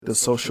The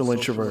social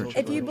introvert.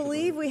 If you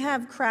believe we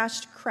have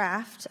crashed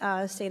craft,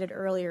 stated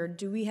earlier,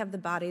 do we have the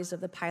bodies of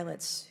the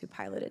pilots who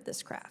piloted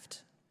this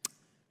craft?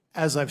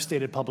 As I've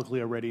stated publicly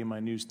already in my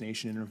News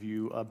Nation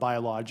interview,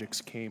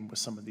 biologics came with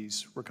some of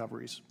these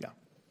recoveries. Yeah.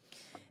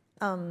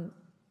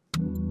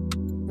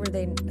 Were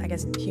they, I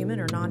guess, human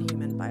or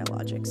non-human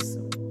biologics?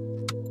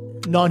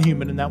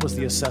 Non-human, and that was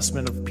the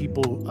assessment of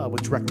people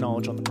with direct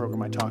knowledge on the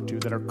program I talked to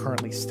that are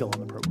currently still on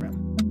the program.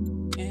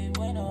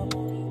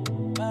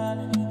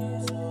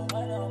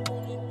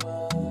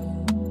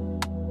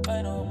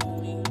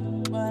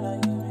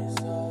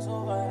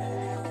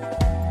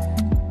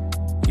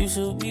 You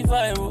should be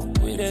viral,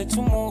 with it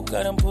to move,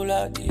 gotta pull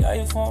out the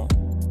iPhone.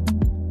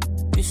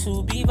 You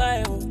should be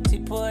viral,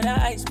 tip of the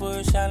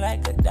iceberg, shine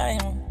like a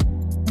diamond.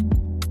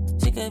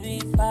 She could be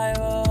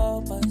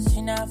viral, but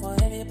she not for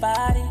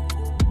everybody.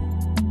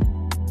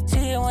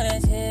 She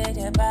wanna take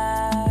your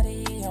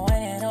body and want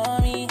it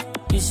on me.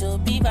 You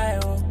should be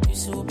viral, you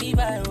should be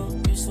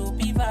viral, you should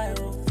be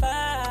viral.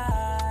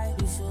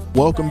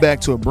 Welcome back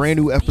to a brand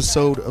new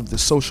episode of the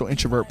Social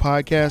Introvert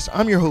Podcast.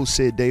 I'm your host,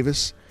 Sid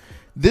Davis.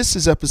 This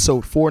is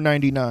episode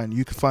 499.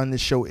 You can find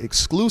this show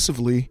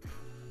exclusively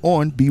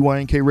on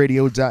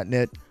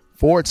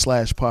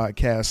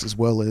bynkradio.net/podcast, as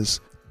well as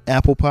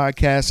Apple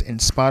Podcasts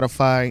and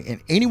Spotify and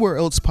anywhere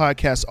else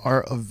podcasts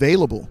are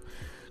available.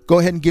 Go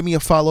ahead and give me a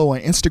follow on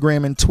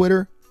Instagram and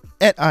Twitter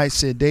at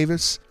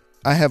 @ISidDavis.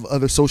 I have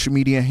other social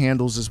media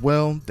handles as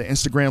well. The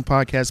Instagram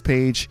podcast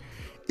page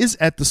is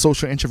at the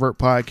Social Introvert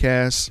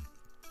Podcast.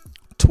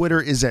 Twitter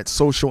is at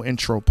Social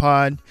Intro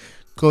Pod.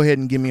 Go ahead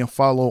and give me a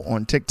follow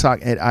on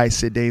TikTok at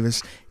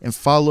 @ISidDavis and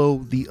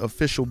follow the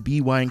official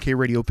BYNK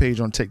Radio page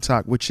on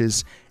TikTok, which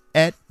is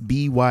at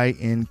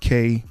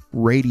BYNK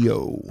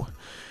Radio.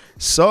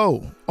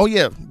 So,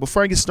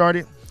 before I get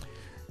started,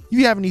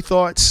 you have any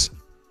thoughts?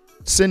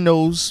 Send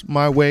those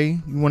my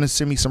way. You want to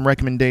send me some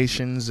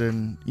recommendations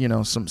and,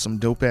 some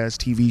dope ass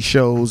TV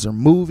shows or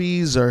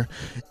movies, or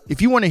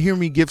if you want to hear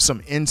me give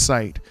some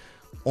insight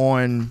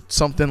on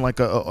something like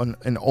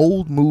an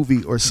old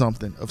movie or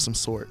something of some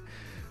sort.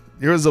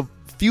 There was a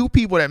few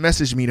people that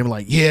messaged me. They're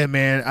like, "Yeah,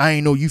 man, I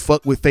ain't know you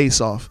fuck with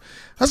Face Off."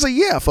 I was like,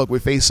 "Yeah, I fuck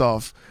with Face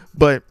Off,"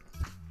 but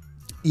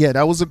yeah,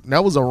 that was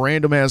a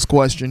random ass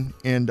question,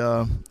 and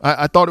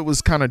I thought it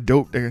was kind of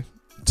dope to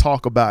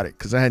talk about it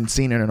because I hadn't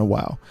seen it in a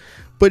while.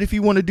 But if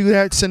you want to do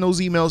that, send those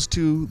emails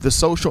to the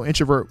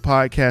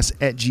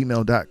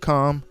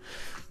socialintrovertpodcast@gmail.com.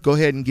 Go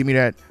ahead and give me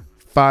that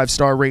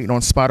 5-star rating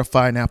on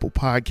Spotify and Apple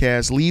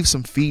Podcasts. Leave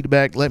some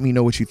feedback. Let me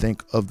know what you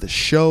think of the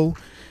show.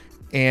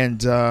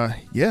 And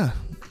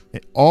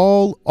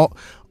all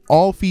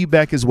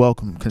feedback is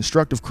welcome.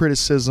 Constructive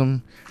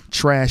criticism,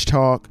 trash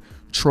talk,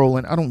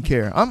 trolling. I don't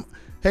care.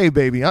 Hey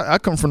baby, I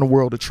come from the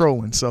world of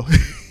trolling, so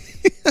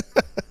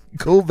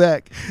go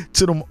back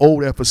to them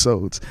old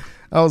episodes.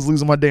 I was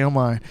losing my damn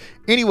mind.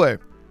 Anyway,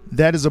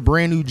 that is a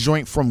brand new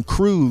joint from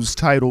Cruz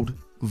titled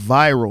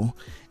Viral.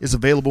 It's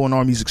available on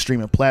all music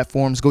streaming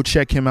platforms. Go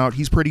check him out.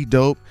 He's pretty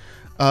dope.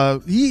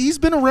 He's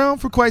been around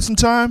for quite some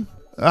time.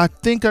 I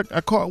think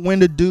I caught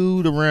wind of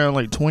dude around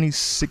like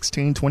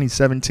 2016,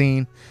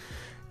 2017.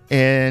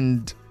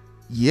 And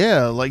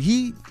yeah, like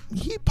he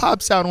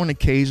pops out on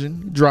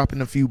occasion,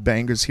 dropping a few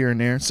bangers here and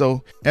there.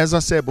 So as I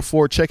said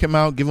before, check him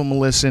out. Give him a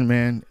listen,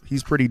 man.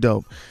 He's pretty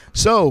dope.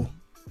 So,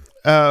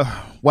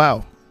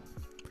 wow.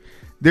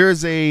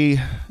 There's a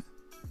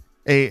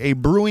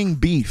brewing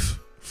beef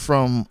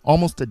from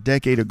almost a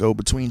decade ago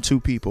between two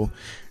people.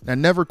 I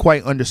never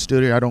quite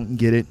understood it. I don't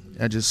get it.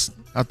 I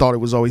thought it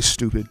was always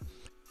stupid.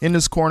 In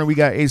this corner, we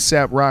got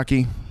A$AP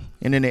Rocky,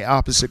 and in the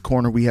opposite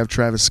corner, we have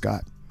Travis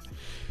Scott.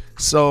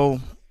 So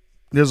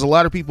there's a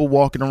lot of people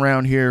running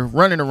around here,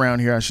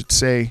 I should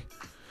say.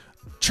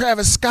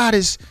 Travis Scott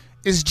is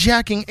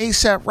jacking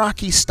A$AP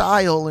Rocky's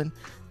style and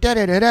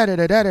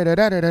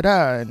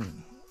da-da-da-da-da-da-da-da-da-da-da.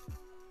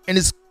 And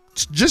it's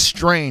just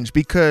strange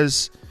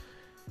because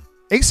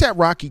A$AP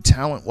Rocky,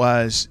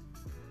 talent-wise,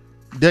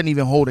 doesn't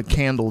even hold a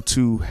candle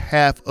to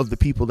half of the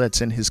people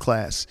that's in his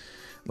class.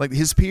 Like,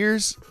 his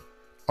peers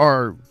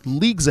are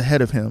leagues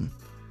ahead of him.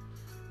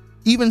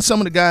 Even some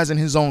of the guys in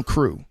his own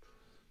crew.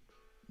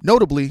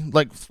 Notably,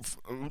 like,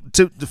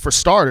 for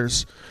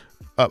starters,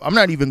 I'm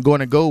not even going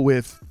to go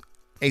with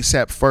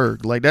A$AP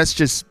Ferg. Like, that's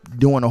just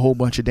doing a whole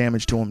bunch of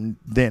damage to him.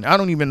 Then I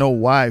don't even know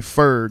why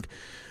Ferg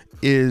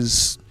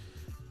is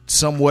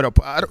somewhat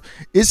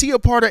is he a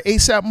part of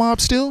A$AP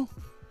Mob still?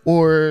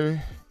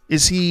 Or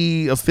is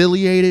he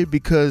affiliated?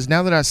 Because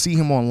now that I see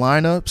him on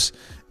lineups,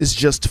 it's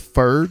just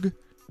Ferg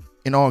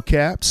in all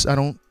caps. I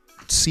don't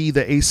see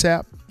the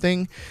A$AP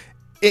thing.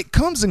 It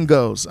comes and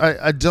goes.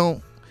 I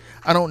don't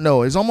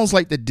know. It's almost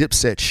like the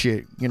Dipset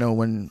shit,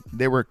 when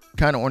they were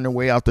kind of on their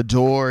way out the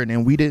door, and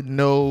then we didn't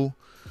know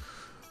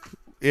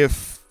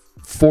if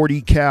 40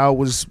 Cal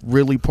was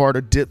really part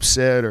of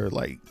Dipset, or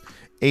like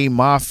A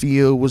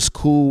Mafia was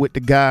cool with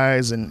the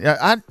guys, and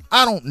I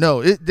don't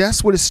know.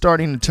 That's what it's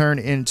starting to turn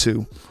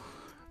into.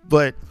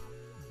 But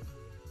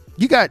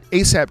you got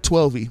A$AP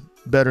 12y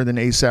better than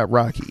A$AP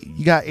Rocky.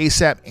 You got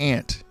A$AP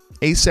Ant,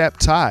 A$AP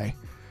Ty.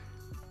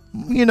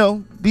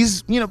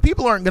 these,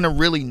 people aren't going to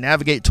really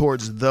navigate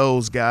towards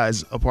those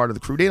guys a part of the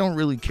crew. They don't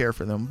really care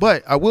for them.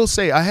 But I will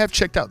say I have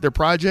checked out their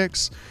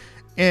projects,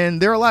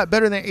 and they're a lot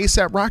better than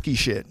A$AP Rocky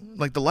shit.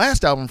 Like the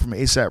last album from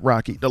A$AP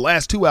Rocky, the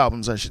last two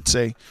albums, I should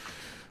say,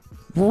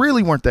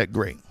 really weren't that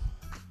great.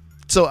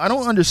 So I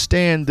don't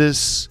understand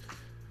this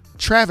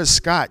Travis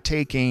Scott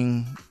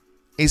taking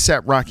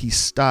A$AP Rocky's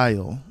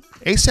style.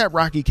 A$AP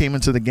Rocky came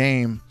into the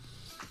game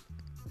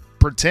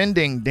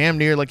pretending damn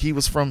near like he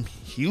was from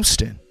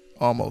Houston.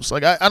 Almost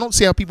like I don't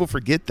see how people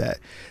forget that.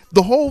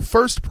 The whole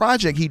first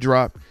project he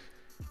dropped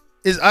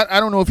is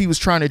I don't know if he was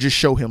trying to just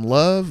show him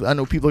love. I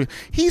know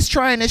he's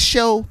trying to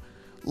show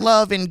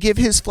love and give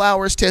his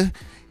flowers to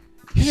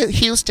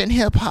Houston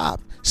hip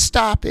hop.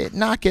 Stop it,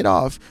 knock it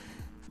off,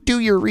 do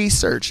your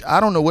research. I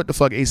don't know what the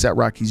fuck A$AP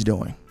Rocky's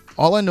doing.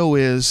 All I know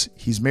is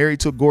he's married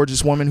to a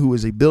gorgeous woman who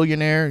is a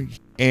billionaire,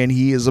 and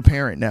he is a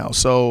parent now.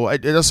 So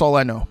that's all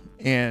I know.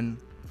 And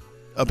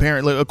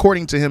apparently,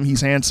 according to him,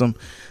 he's handsome.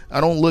 I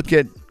don't look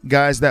at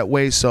guys that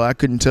way, so I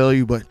couldn't tell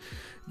you, but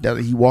that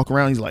he walk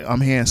around, he's like, I'm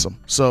handsome.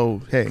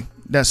 So, hey,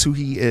 that's who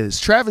he is.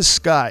 Travis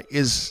Scott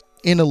is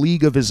in a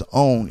league of his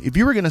own. If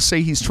you were going to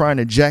say he's trying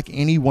to jack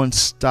anyone's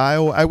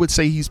style, I would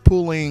say he's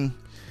pulling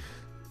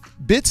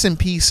bits and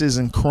pieces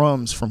and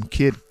crumbs from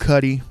Kid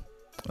Cudi,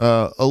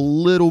 a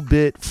little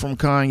bit from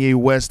Kanye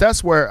West.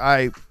 That's where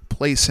I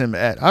place him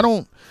at. I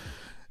don't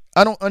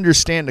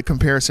understand the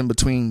comparison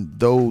between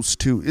those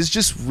two. It's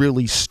just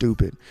really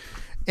stupid.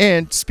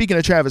 And speaking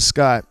of Travis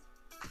Scott,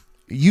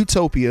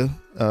 Utopia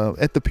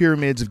at the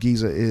Pyramids of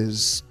Giza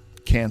is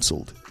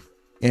canceled.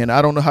 And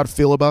I don't know how to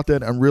feel about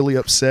that. I'm really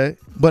upset.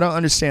 But I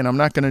understand. I'm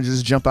not going to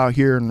just jump out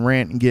here and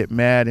rant and get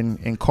mad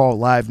and call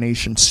Live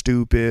Nation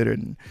stupid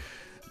and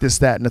this,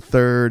 that, and the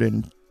third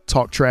and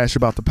talk trash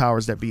about the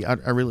powers that be. I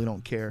really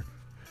don't care.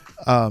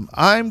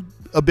 I'm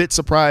a bit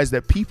surprised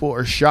that people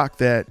are shocked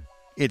that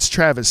it's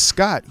Travis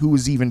Scott who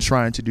is even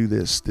trying to do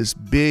this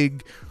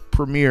big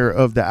premiere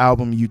of the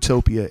album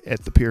Utopia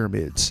at the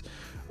Pyramids,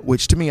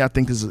 which to me I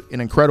think is an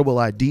incredible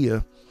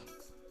idea.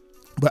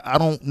 But I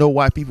don't know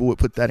why people would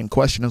put that in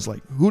question. It's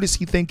like, who does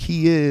he think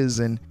he is?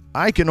 And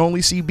I can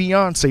only see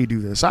Beyonce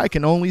do this. I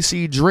can only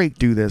see Drake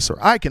do this. Or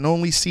I can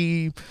only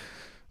see,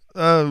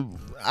 I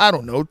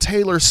don't know,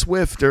 Taylor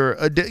Swift or,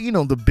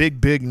 the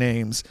big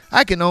names.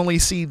 I can only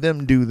see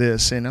them do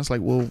this. And I was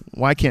like, well,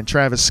 why can't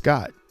Travis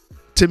Scott?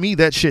 To me,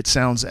 that shit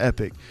sounds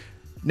epic.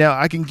 Now,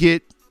 I can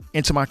get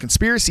into my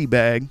conspiracy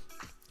bag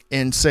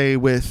and say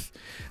with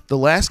the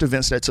last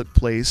events that took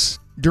place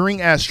during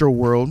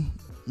Astroworld,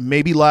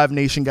 maybe Live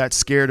Nation got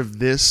scared of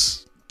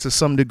this to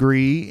some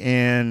degree.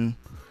 And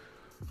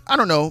I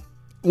don't know.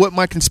 What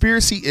my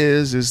conspiracy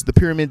is the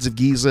Pyramids of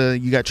Giza.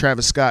 You got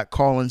Travis Scott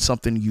calling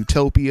something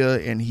Utopia,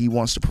 and he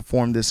wants to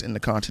perform this in the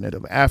continent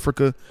of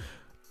Africa.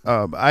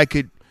 I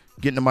could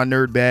get into my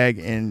nerd bag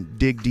and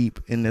dig deep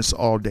in this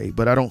all day,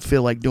 but I don't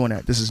feel like doing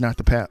that. This is not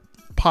the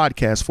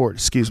podcast for it.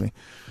 Excuse me.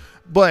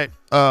 But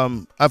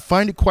I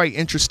find it quite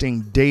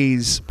interesting.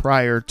 Days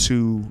prior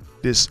to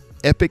this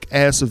epic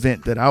ass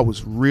event that I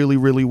was really,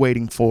 really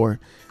waiting for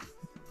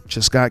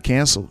just got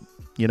canceled.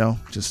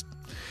 Just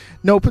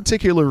no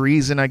particular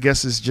reason. I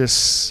guess it's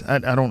just, I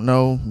don't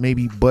know,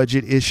 maybe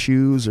budget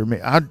issues or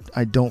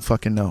I don't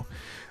fucking know.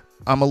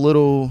 I'm a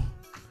little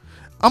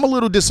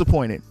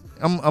disappointed.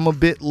 I'm a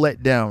bit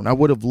let down. I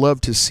would have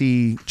loved to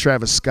see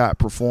Travis Scott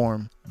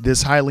perform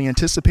this highly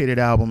anticipated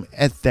album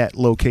at that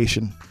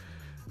location.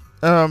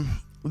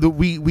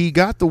 We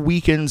got The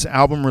Weeknd's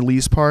album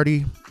release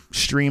party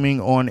streaming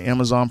on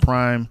Amazon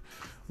Prime.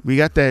 We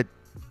got that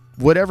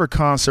whatever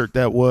concert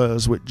that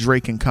was with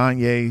Drake and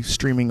Kanye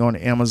streaming on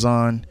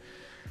Amazon.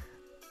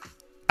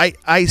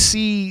 I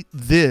see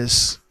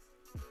this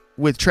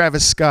with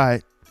Travis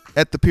Scott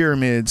at the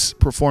Pyramids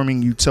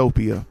performing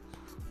Utopia,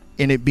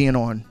 and it being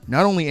on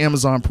not only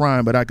Amazon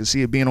Prime, but I could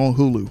see it being on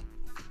Hulu.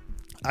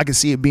 I could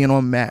see it being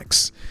on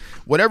Max.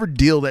 Whatever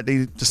deal that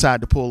they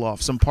decide to pull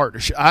off, some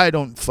partnership, I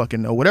don't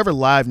fucking know. Whatever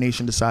Live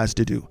Nation decides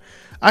to do,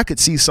 I could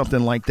see something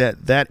like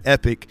that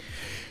epic,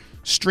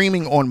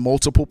 streaming on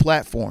multiple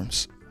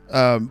platforms.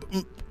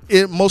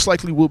 It most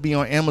likely will be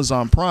on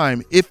Amazon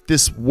Prime if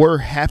this were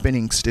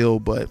happening still,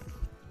 but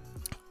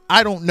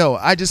I don't know.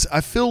 I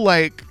feel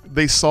like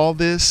they saw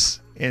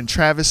this and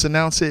Travis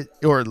announced it,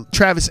 or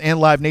Travis and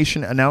Live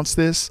Nation announced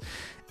this,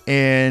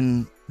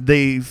 and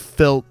they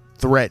felt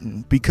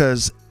threatened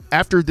because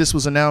after this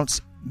was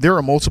announced, there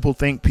are multiple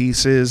think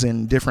pieces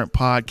and different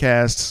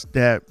podcasts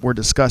that were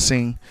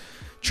discussing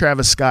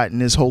Travis Scott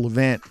and his whole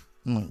event.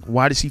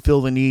 Why does he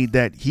feel the need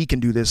that he can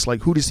do this?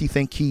 Like, who does he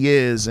think he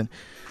is? And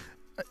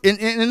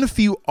a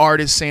few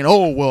artists saying,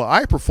 oh, well,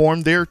 I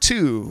performed there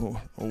too.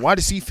 Why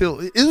does he feel?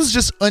 It was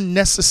just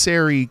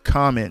unnecessary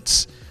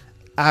comments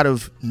out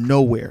of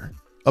nowhere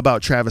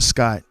about Travis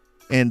Scott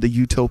and the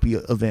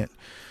Utopia event.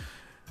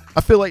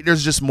 I feel like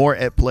there's just more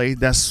at play.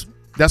 That's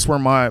where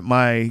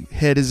my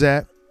head is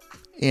at.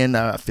 And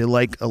I feel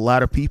like a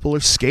lot of people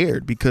are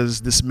scared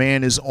because this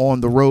man is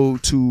on the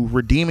road to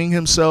redeeming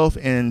himself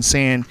and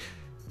saying,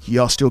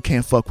 y'all still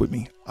can't fuck with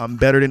me. I'm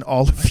better than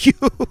all of you.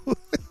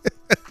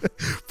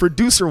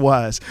 Producer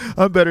wise,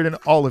 I'm better than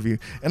all of you.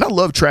 And I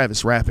love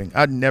Travis rapping.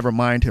 I'd never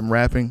mind him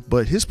rapping,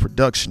 but his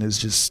production is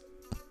just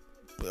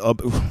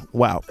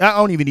wow. I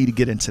don't even need to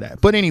get into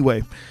that. But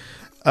anyway,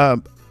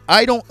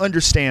 I don't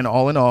understand,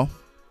 all in all,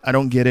 I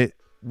don't get it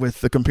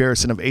with the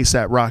comparison of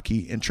A$AP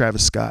Rocky and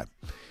Travis Scott.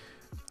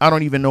 I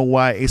don't even know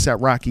why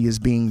A$AP Rocky is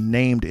being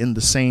named in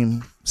the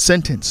same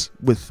sentence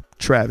with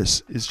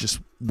Travis. It's just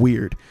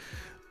weird.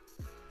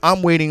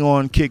 I'm waiting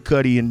on Kid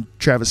Cudi and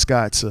Travis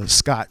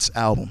Scott's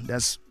album.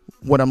 That's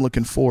what I'm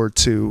looking forward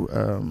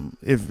to.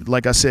 If,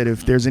 like I said,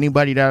 if there's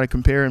anybody that I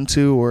compare him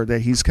to, or that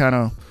he's kind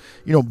of,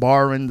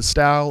 borrowing the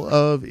style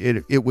of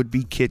it, it would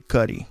be Kid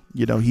Cudi.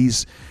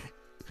 He's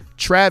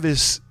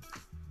Travis.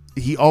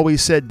 He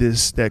always said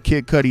this, that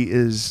Kid Cudi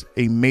is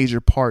a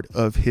major part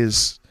of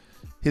his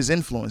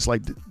influence.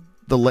 Like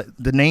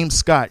the name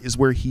Scott is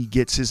where he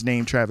gets his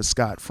name Travis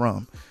Scott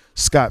from.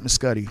 Scott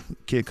Muscudi,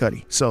 Kid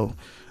Cudi. So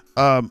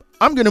I'm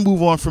going to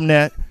move on from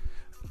that.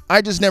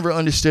 I just never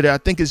understood it. I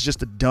think it's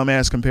just a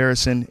dumbass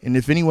comparison. And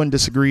if anyone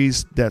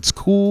disagrees, that's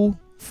cool.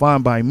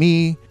 Fine by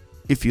me.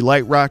 If you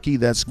like Rocky,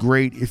 that's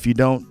great. If you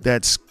don't,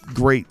 that's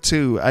great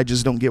too. I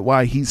just don't get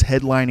why he's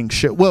headlining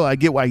shows. Well, I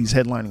get why he's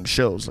headlining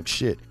shows. Like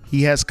shit.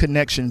 He has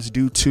connections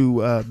due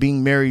to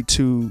being married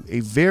to a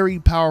very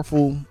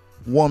powerful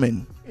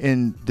woman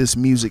in this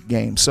music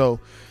game. So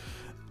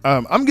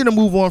I'm going to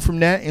move on from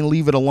that and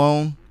leave it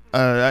alone.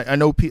 I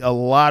know a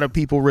lot of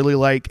people really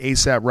like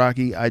A$AP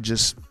Rocky. I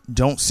just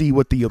don't see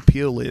what the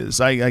appeal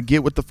is. I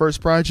get with the first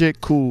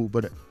project, cool,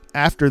 but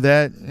after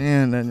that,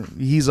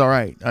 he's all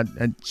right.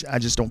 I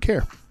just don't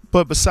care.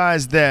 But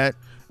besides that,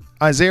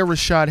 Isaiah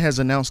Rashad has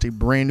announced a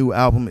brand new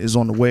album is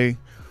on the way.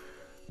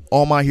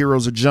 All My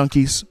Heroes Are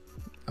Junkies.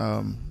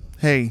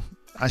 Hey,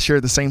 I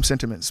share the same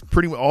sentiments.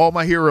 Pretty much all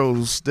my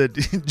heroes that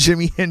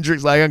Jimi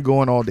Hendrix, like I'm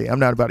going all day. I'm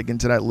not about to get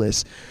into that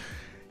list.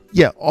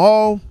 Yeah,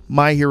 All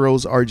My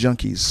Heroes Are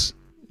Junkies.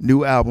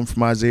 New album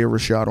from Isaiah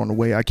Rashad on the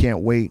way. I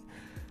can't wait.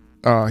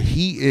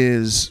 He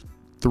is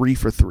 3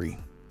 for 3.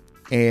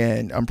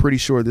 And I'm pretty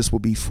sure this will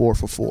be 4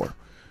 for 4.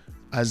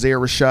 Isaiah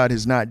Rashad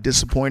has not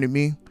disappointed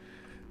me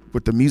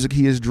with the music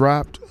he has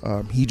dropped.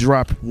 He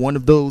dropped one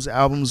of those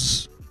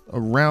albums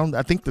around,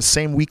 I think, the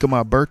same week of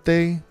my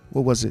birthday.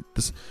 What was it?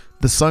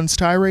 The Sun's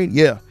Tirade?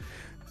 Yeah.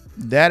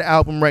 That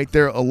album right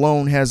there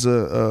alone has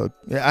I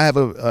have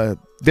a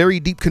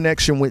very deep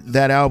connection with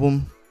that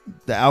album.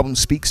 The album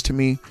speaks to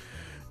me.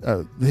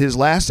 His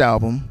last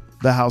album,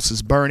 The House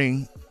Is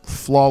Burning,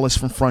 flawless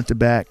from front to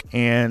back.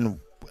 And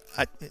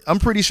I'm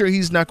pretty sure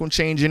he's not going to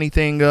change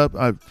anything up.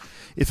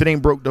 If it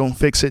ain't broke, don't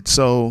fix it.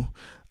 So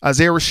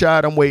Isaiah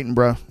Rashad, I'm waiting,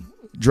 bro.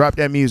 Drop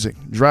that music.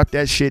 Drop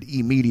that shit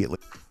immediately.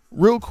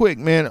 Real quick,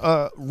 man.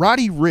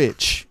 Roddy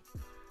Ricch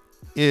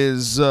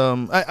is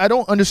I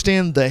don't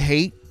understand the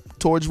hate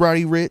towards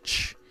Roddy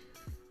Ricch.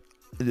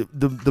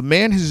 The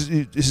man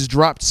has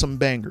dropped some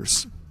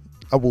bangers.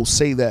 I will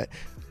say that.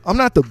 I'm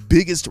not the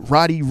biggest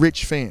Roddy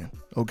Ricch fan,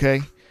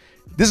 okay?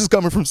 This is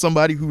coming from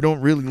somebody who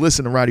don't really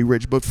listen to Roddy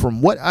Ricch, but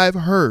from what I've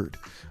heard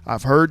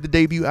the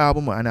debut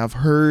album and I've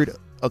heard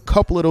a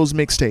couple of those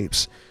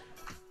mixtapes.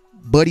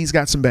 Buddy's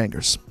got some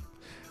bangers.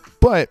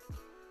 But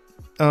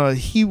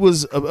he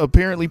was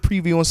apparently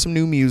previewing some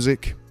new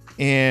music,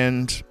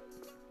 and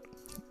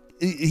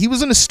he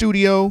was in a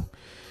studio.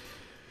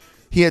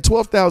 He had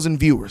 12,000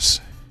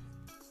 viewers,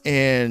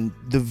 and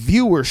the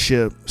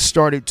viewership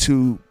started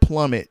to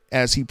plummet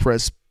as he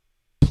pressed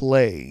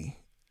play.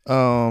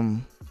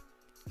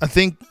 I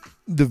think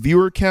the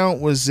viewer count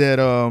was at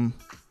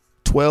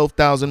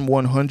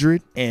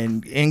 12,100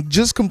 and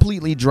just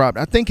completely dropped.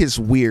 I think it's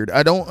weird.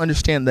 I don't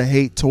understand the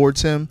hate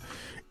towards him.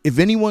 If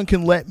anyone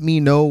can let me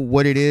know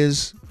what it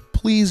is,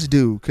 please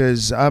do,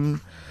 because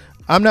I'm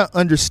not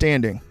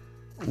understanding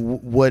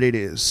what it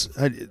is.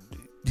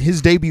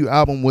 His debut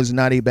album was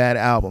not a bad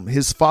album.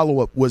 His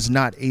follow-up was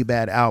not a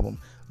bad album.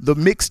 The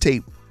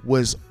mixtape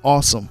was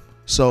awesome.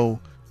 So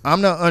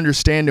I'm not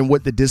understanding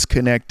what the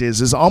disconnect is.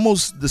 It's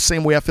almost the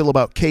same way I feel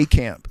about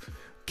K-Camp.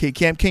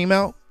 K-Camp came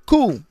out.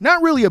 Cool.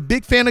 Not really a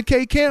big fan of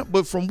K-Camp,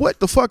 but from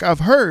what the fuck I've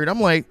heard, I'm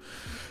like,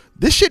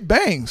 this shit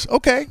bangs.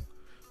 Okay,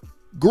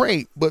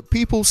 great. But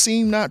people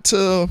seem not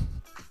to,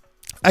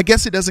 I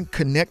guess it doesn't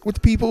connect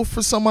with people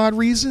for some odd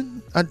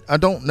reason. I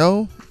don't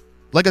know.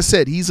 Like I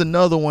said, he's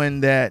another one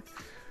that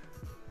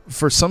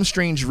for some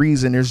strange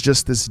reason, there's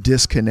just this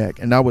disconnect,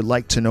 and I would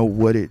like to know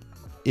what it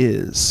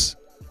is.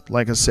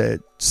 Like I said,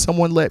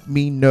 someone let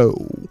me know.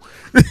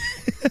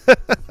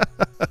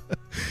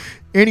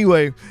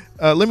 Anyway,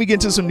 let me get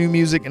into some new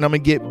music, and I'm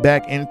going to get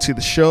back into the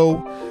show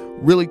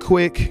really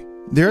quick.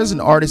 There's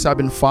an artist I've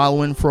been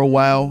following for a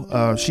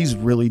while. She's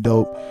really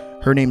dope.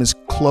 Her name is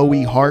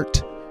Chloe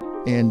Hart,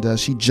 and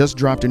she just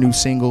dropped a new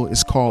single.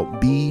 It's called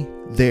Be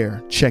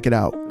There. Check it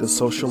out. The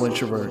Social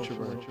Introvert.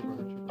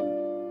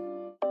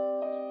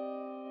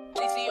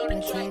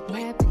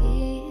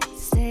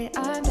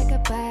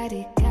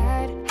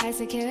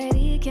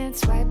 Security can't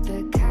swipe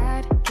the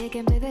card.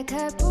 Kicking with a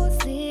couple,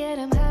 see it,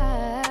 I'm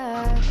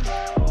high.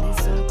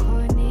 It's so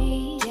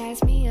corny,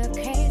 gas me up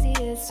crazy,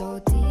 it's so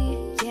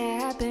deep.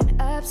 Yeah, I've been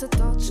up up, so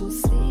don't you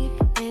sleep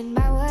in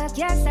my words.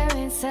 Yes, I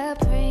reign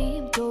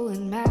supreme,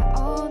 doing my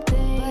own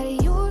thing.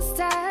 But you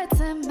start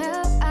to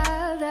melt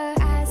all the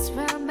ice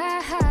from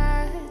my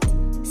heart.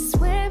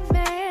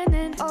 Swimming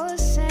in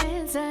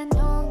oceans and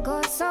don't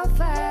go so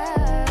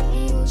far.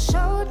 You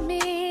showed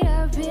me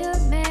a real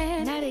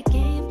man, not a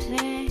game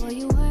plan. Boy,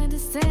 you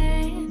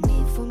understand.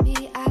 Me for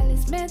me, all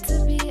is meant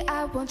to be.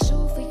 I want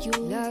you for you.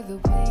 Love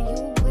it when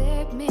you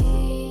with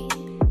me.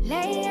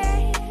 Lady,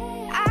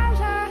 I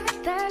love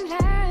the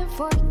line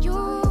for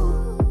you.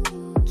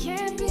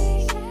 Can't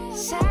be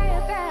shy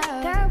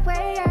about the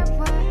way I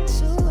want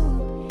you.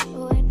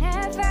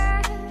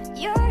 Whenever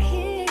you're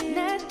here,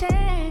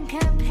 nothing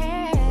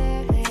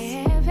compares.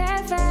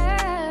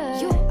 Wherever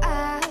you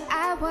are,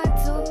 I want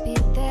to be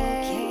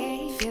there.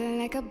 Okay. Feeling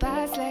like a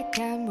boss, like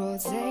I'm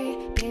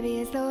rosé. Baby,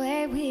 it's the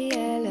way we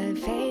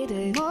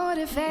elevated.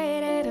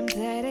 Motivated, I'm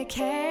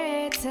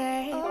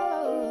dedicated.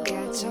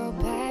 Got your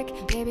back,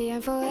 baby,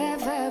 I'm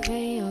forever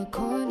in your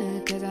corner.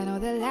 Cause I know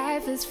that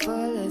life is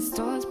full of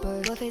storms,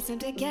 but we'll face them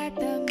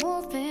together,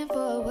 moving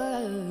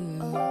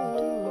forward.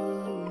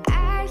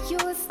 I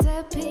used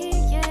to be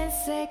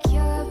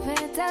insecure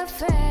and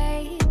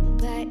afraid,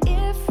 but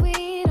if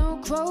we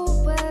don't grow,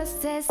 we'll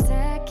stay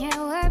stuck in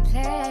one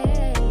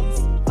place.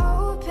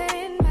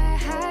 Open my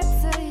heart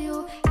to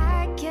you,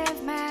 I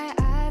give my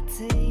heart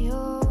to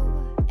you,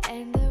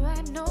 and there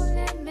are no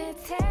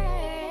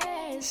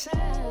limitations.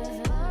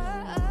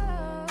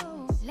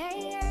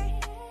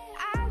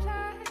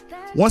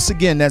 Once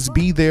again, that's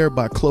Be There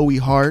by Chloe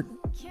Hart.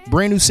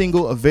 Brand new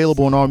single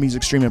available on all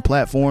music streaming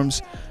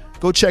platforms.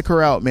 Go check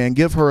her out, man.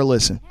 Give her a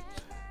listen.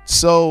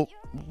 So,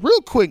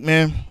 real quick,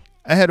 man,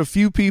 I had a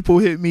few people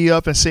hit me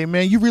up and say,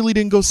 man, you really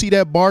didn't go see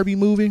that Barbie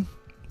movie?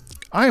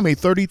 I am a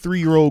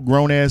 33-year-old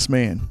grown-ass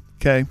man,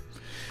 okay?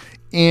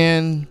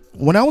 And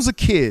when I was a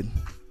kid,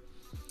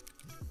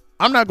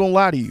 I'm not going to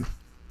lie to you.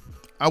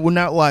 I will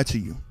not lie to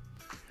you.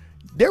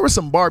 There were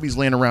some Barbies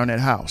laying around that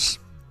house.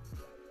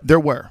 There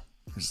were.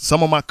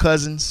 Some of my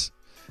cousins,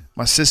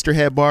 my sister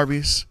had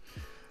Barbies.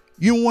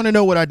 You don't want to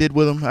know what I did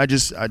with them. I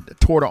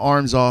tore the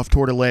arms off,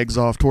 tore the legs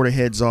off, tore the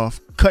heads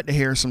off, cut the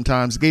hair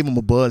sometimes, gave them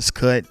a buzz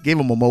cut, gave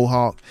them a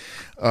mohawk.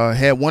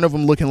 Had one of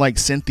them looking like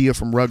Cynthia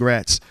from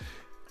Rugrats.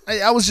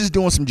 I was just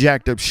doing some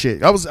jacked up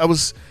shit.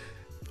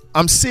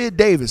 I'm Sid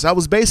Davis. I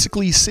was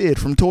basically Sid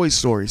from Toy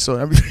Story.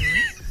 So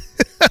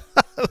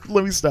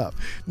let me stop.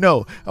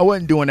 No, I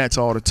wasn't doing that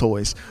to all the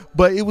toys,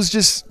 but it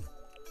was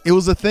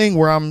a thing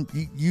where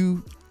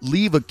you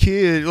leave a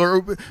kid,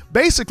 or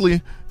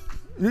basically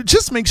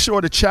just make sure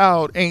the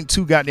child ain't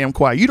too goddamn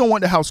quiet. You don't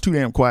want the house too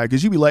damn quiet,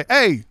 because you be like,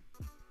 hey,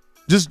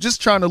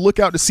 just trying to look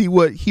out to see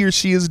what he or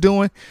she is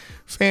doing.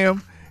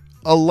 Fam,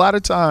 a lot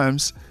of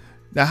times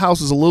the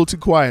house is a little too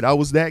quiet. I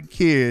was that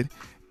kid,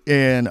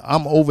 and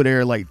I'm over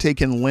there like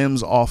taking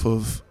limbs off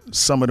of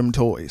some of them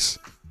toys.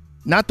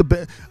 I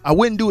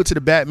wouldn't do it to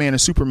the Batman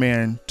and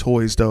Superman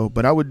toys though,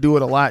 but I would do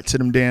it a lot to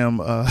them damn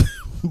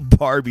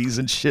Barbies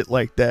and shit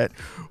like that.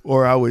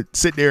 Or I would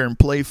sit there and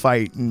play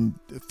fight and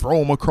throw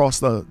them across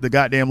the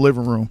goddamn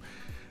living room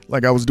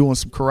like I was doing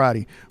some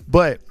karate.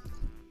 But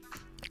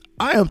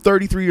I am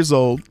 33 years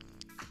old.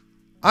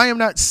 I am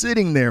not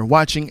sitting there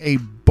watching a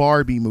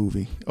Barbie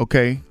movie,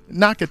 okay?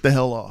 Knock it the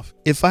hell off.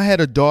 If I had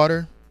a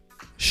daughter,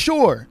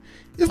 sure.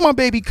 If my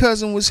baby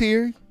cousin was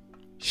here,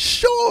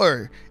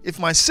 sure. If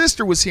my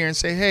sister was here and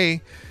say,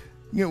 hey,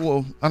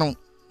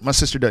 my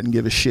sister doesn't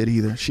give a shit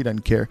either. She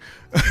doesn't care.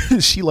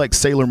 She likes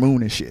Sailor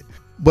Moon and shit.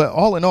 But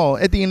all in all,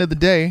 at the end of the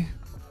day,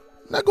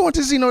 I'm not going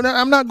to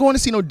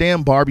see no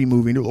damn Barbie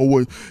movie. Oh,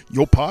 well,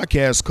 your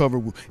podcast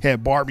cover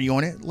had Barbie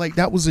on it. Like,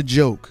 that was a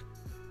joke.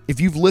 If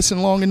you've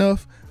listened long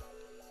enough,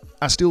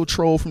 I still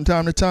troll from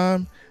time to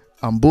time.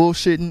 I'm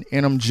bullshitting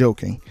and I'm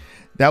joking.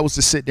 That was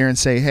to sit there and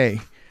say, hey,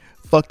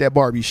 fuck that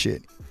Barbie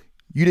shit.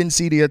 You didn't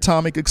see the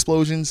atomic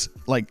explosions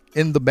like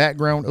in the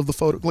background of the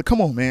photo. Like, come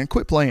on, man,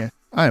 quit playing.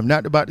 I am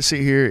not about to sit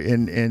here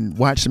and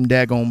watch some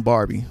daggone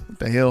Barbie. What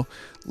the hell?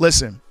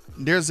 Listen,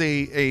 there's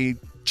a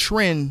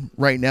trend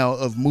right now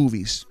of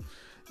movies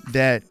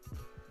that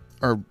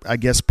are, I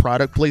guess,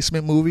 product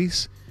placement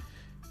movies.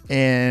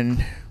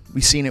 And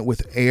we've seen it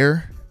with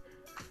Air,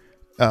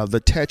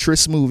 the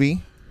Tetris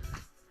movie.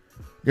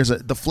 There's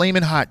the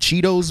Flamin' Hot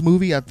Cheetos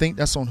movie. I think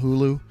that's on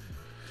Hulu.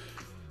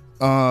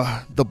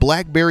 The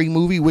Blackberry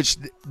movie, which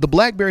the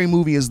Blackberry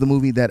movie is the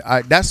movie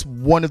that's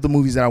one of the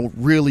movies that I would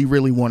really,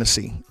 really want to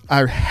see.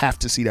 I have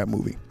to see that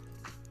movie.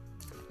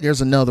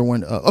 There's another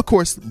one, of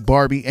course,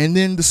 Barbie, and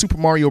then the Super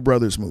Mario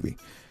Brothers movie.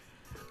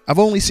 I've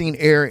only seen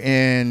Air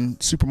and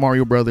Super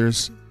Mario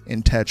Brothers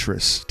and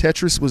Tetris.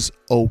 Tetris was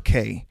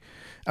okay.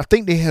 I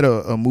think they had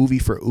a movie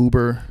for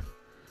Uber.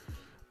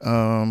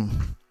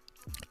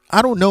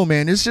 I don't know,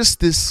 man. It's just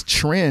this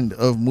trend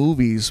of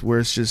movies where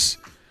it's just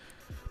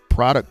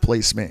product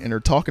placement, and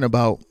they're talking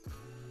about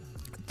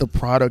the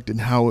product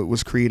and how it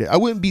was created. I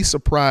wouldn't be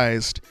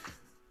surprised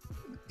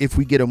if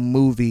we get a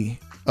movie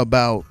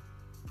about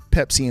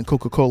Pepsi and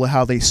Coca-Cola,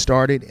 how they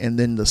started, and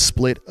then the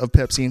split of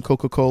Pepsi and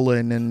Coca-Cola,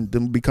 and then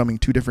them becoming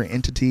two different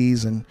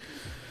entities. And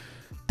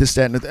this,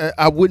 that, and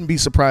I wouldn't be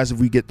surprised if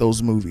we get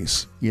those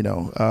movies.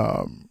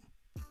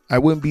 I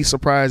wouldn't be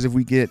surprised if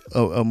we get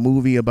a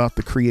movie about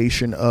the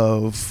creation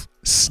of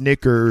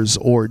Snickers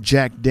or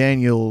Jack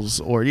Daniels,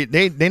 or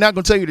they're not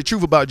gonna tell you the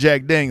truth about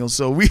Jack Daniels,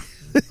 so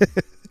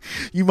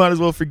you might as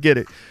well forget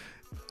it.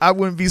 I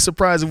wouldn't be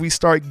surprised if we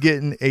start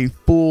getting a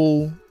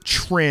full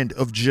trend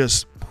of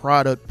just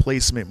product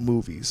placement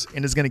movies,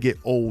 and it's gonna get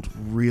old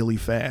really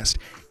fast.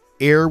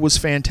 Air was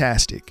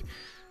fantastic.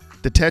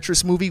 The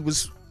Tetris movie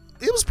was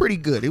pretty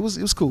good. It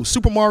was cool.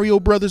 Super Mario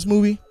Brothers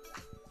movie,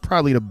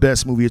 probably the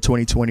best movie of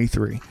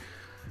 2023.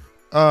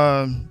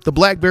 The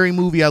Blackberry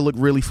movie I look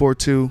really forward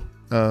to.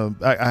 I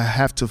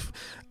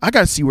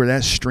gotta see where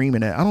that's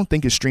streaming at. I don't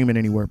think it's streaming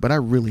anywhere, but I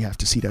really have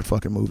to see that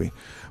fucking movie.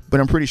 But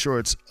I'm pretty sure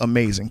it's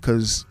amazing,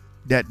 because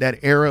that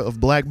era of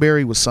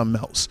Blackberry was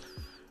something else.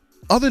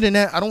 Other than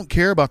that, I don't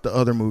care about the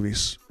other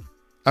movies.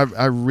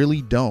 I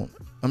really don't.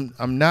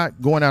 I'm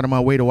not going out of my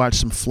way to watch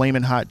some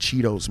Flamin' Hot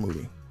Cheetos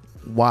movie.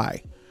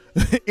 Why?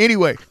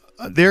 Anyway,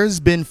 there's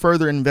been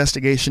further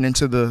investigation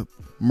into the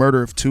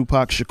murder of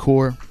Tupac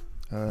Shakur.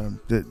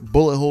 The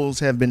bullet holes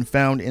have been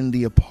found in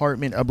the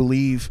apartment, I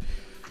believe,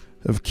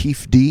 of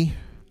Keith D.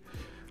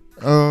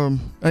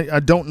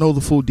 I don't know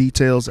the full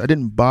details. I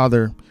didn't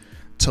bother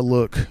to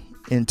look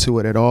into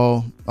it at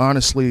all.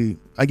 Honestly,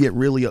 I get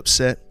really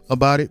upset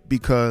about it,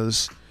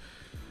 because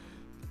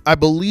I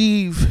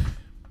believe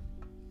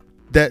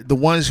that the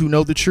ones who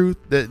know the truth,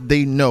 that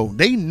they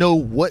know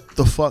what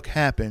the fuck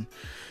happened,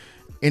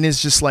 and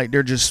it's just like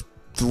they're just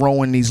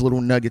throwing these little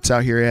nuggets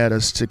out here at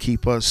us to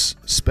keep us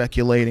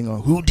speculating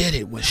on who did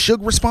it. Was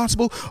Suge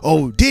responsible?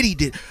 Oh, Diddy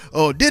did.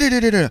 Oh, did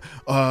it.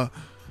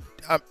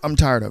 I'm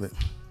tired of it.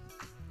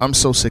 I'm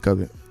so sick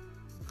of it.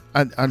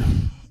 I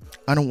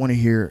don't want to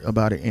hear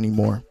about it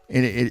anymore,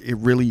 and it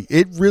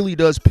really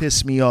does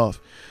piss me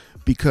off,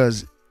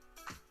 because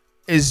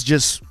it's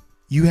just,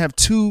 you have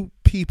two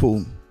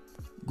people,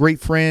 great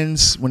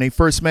friends. When they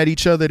first met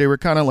each other, they were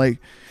kind of like,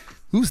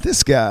 who's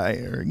this guy?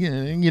 Or,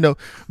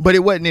 but it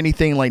wasn't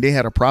anything like they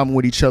had a problem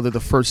with each other the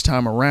first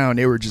time around.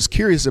 They were just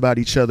curious about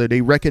each other.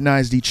 They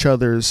recognized each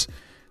other's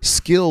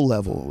skill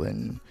level,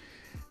 and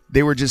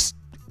they were just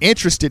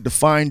interested to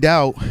find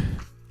out,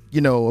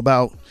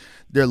 about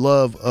their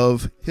love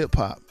of hip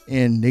hop.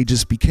 And they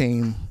just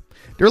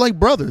they're like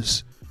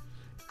brothers.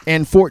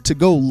 And for it to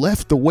go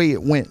left the way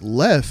it went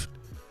left,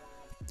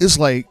 it's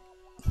like,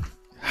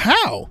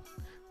 how?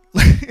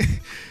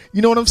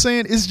 You know what I'm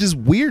saying? It's just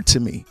weird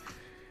to me.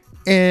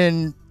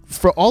 And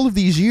for all of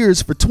these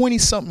years, for 20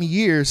 something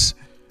years,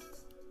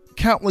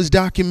 countless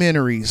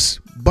documentaries,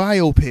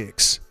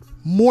 biopics,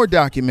 more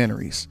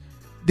documentaries.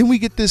 Then we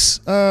get this,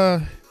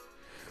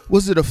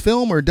 was it a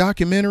film or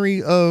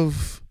documentary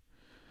of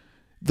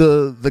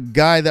the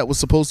guy that was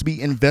supposed to be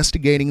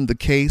investigating the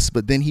case,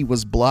 but then he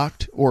was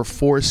blocked or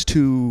forced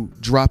to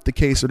drop the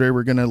case, or they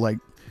were gonna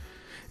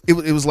it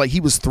was like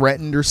he was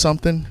threatened or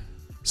something,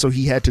 so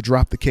he had to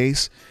drop the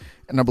case.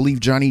 And I believe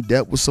Johnny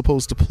Depp was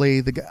supposed to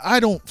play the guy. I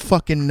don't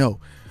fucking know,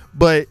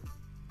 but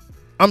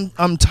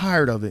I'm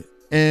tired of it,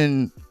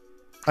 and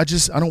I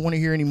don't want to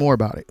hear any more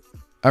about it.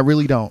 I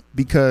really don't,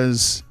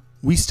 because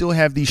we still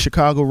have these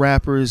Chicago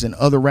rappers and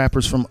other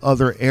rappers from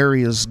other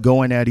areas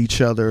going at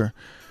each other,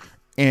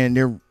 and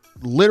they're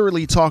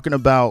literally talking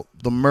about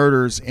the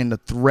murders and the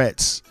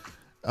threats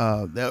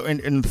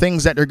and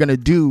things that they're going to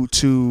do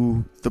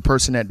to the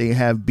person that they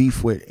have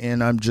beef with.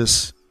 And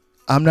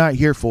I'm not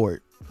here for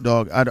it,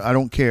 dog. I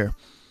don't care.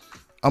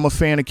 I'm a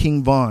fan of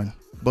King Von,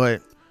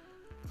 but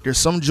there's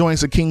some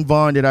joints of King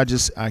Von that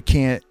I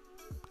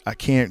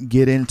can't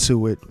get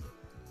into it.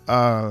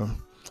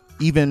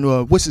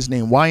 Even what's his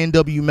name,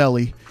 YNW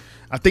Melly.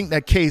 I think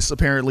that case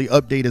apparently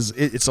update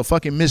it's a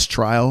fucking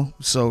mistrial,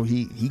 so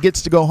he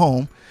gets to go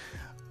home.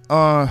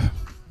 The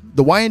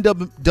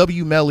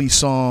YNW Melly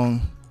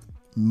song,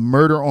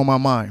 Murder on My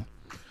Mind.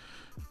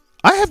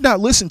 I have not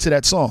listened to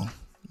that song.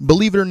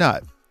 Believe it or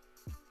not.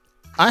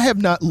 I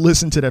have not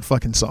listened to that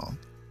fucking song.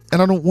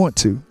 And I don't want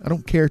to. I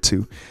don't care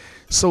to.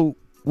 So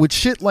with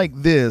shit like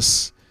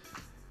this,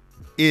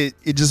 it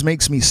just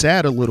makes me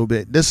sad a little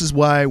bit. This is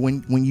why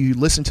when you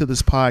listen to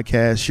this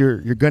podcast,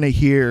 you're gonna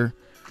hear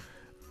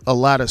a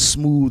lot of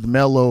smooth,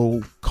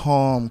 mellow,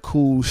 calm,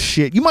 cool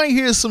shit. You might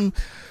hear some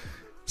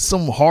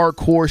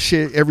hardcore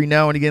shit every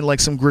now and again, like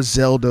some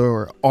Griselda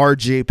or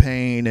RJ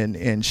Payne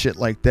and shit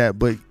like that.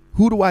 But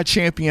who do I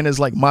champion as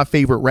like my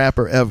favorite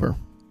rapper ever?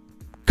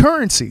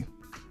 Currency.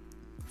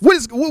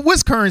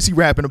 What's Currency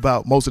rapping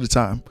about most of the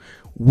time?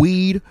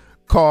 Weed,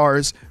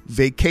 cars,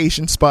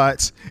 vacation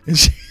spots, and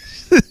shit,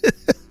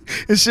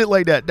 and shit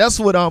like that. That's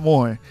what I'm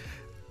on.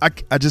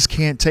 I just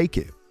can't take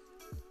it.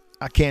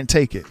 I can't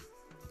take it.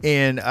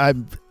 And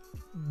I'm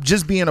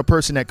just being a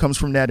person that comes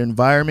from that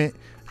environment.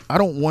 I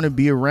don't want to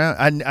be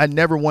around. I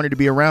never wanted to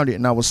be around it.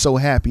 And I was so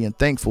happy and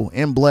thankful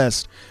and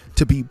blessed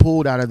to be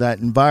pulled out of that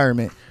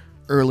environment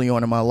early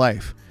on in my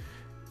life.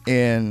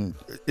 And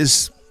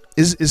it's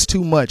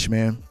too much,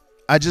 man.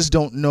 I just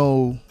don't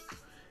know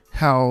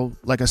how,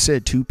 like I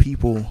said, two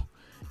people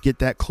get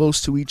that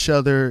close to each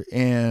other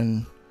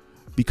and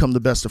become the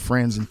best of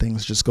friends and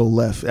things just go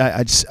left.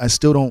 I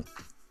still don't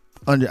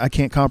I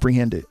can't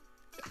comprehend it.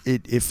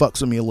 It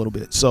fucks with me a little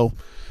bit. So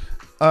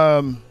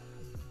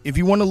if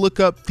you want to look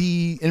up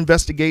the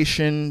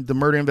investigation, the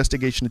murder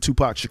investigation of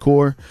Tupac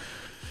Shakur,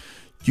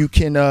 you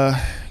can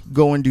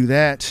go and do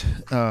that.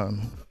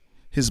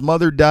 His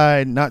mother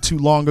died not too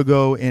long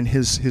ago, and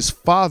his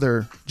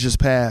father just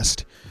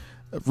passed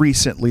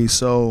recently.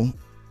 So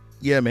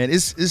yeah, man,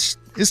 it's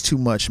too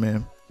much,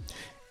 man.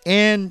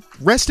 And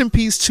rest in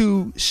peace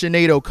to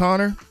Sinead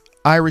O'Connor,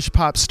 Irish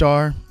pop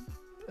star,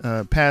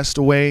 passed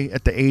away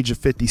at the age of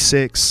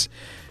 56.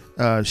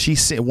 She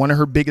said one of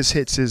her biggest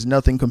hits is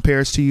 "Nothing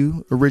Compares to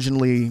You,"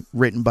 originally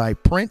written by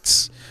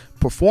Prince,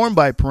 performed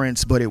by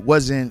Prince, but it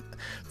wasn't,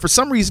 for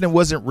some reason, it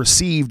wasn't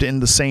received in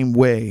the same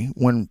way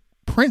when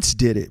Prince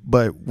did it.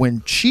 But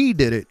when she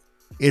did it,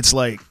 it's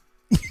like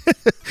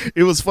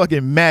it was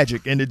fucking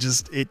magic, and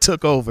it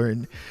took over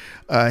and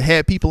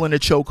had people in a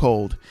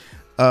chokehold.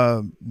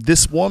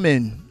 This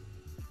woman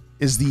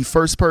is the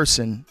first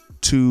person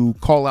to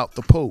call out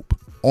the Pope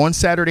on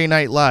Saturday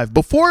Night Live.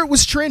 Before it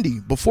was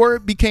trendy, before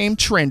it became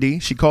trendy,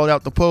 she called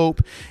out the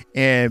Pope,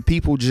 and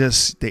people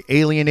they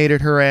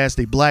alienated her ass.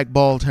 They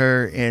blackballed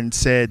her and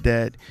said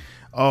that,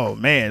 oh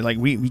man, like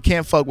we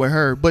can't fuck with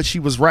her. But she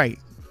was right.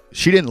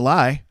 She didn't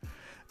lie.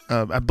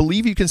 I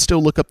believe you can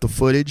still look up the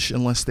footage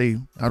unless I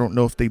don't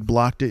know if they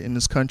blocked it in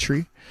this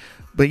country.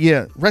 But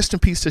yeah, rest in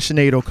peace to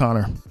Sinead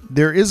O'Connor.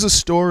 There is a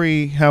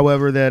story,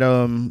 however, that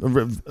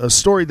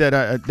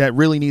that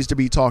really needs to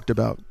be talked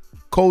about.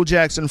 Cole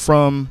Jackson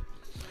from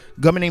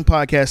Governing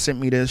Podcast sent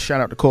me this.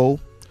 Shout out to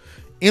Cole.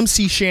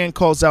 MC Shan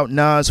calls out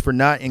Nas for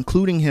not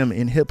including him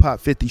in Hip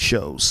Hop 50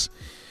 shows.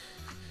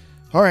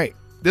 All right,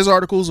 there's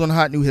articles on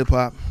Hot New Hip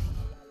Hop.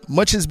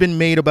 Much has been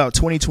made about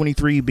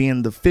 2023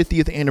 being the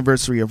 50th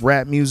anniversary of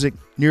rap music.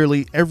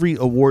 Nearly every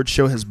award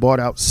show has brought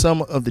out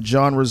some of the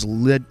genre's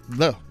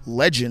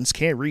legends,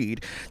 can't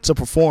read, to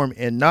perform,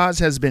 and Nas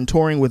has been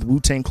touring with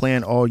Wu-Tang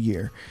Clan all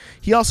year.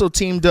 He also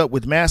teamed up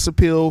with Mass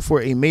Appeal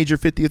for a major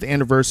 50th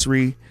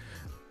anniversary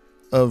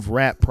of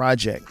rap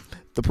project.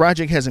 The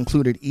project has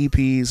included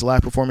EPs,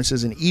 live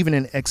performances, and even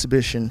an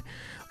exhibition.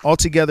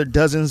 Altogether,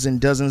 dozens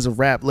and dozens of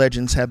rap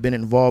legends have been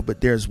involved,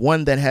 but there's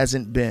one that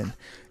hasn't been.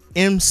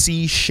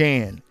 MC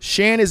Shan.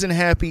 Shan isn't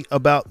happy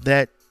about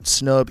that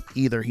snub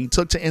either. He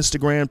took to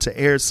Instagram to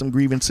air some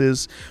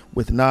grievances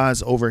with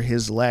Nas over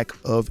his lack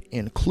of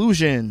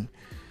inclusion.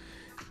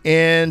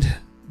 And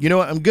you know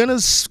what? I'm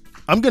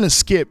gonna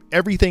skip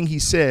everything he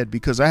said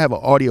because I have an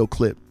audio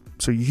clip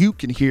so you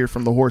can hear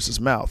from the horse's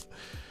mouth.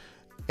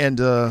 And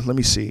let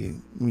me see.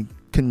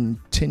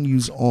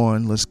 Continues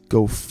on. Let's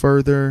go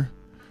further.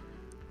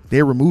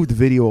 They removed the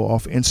video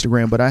off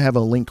Instagram, but I have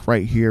a link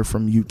right here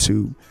from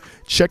YouTube.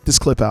 Check this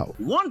clip out.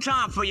 One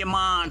time for your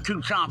mind,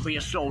 two times for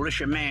your soul. It's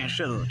your man,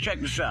 Sizzle. Check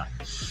this out.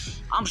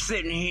 I'm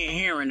sitting here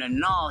hearing that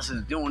Nas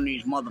is doing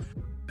these motherfucking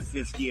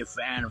 50th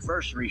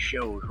anniversary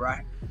shows,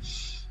 right?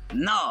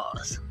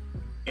 Nas,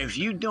 if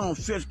you doing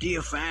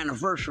 50th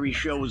anniversary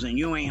shows and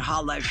you ain't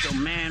holla at your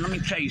man, let me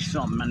tell you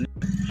something, man.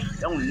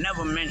 Don't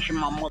never mention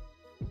my mother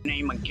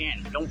name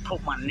again. Don't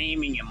put my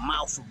name in your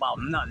mouth about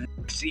nothing.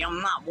 See,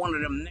 I'm not one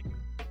of them niggas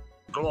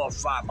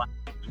glorified by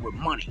with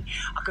money.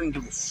 I couldn't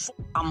give a fuck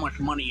how much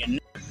money a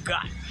nigga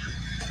got.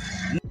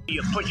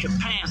 You put your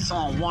pants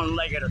on one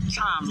leg at a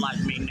time like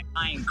me, nigga.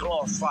 I ain't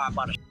glorified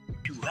by the shit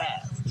you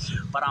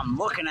have. But I'm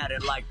looking at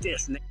it like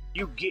this, nigga.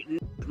 You getting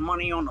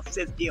money on the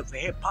 50th of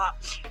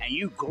hip-hop, and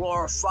you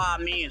glorify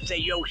me and say,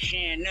 yo,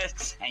 Shan,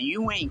 this, and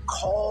you ain't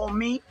call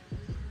me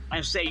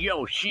and say,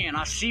 yo, Shan,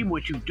 I see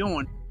what you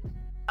doing.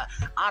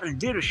 I done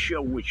did a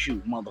show with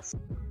you, motherfucker.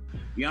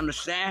 You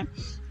understand?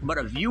 But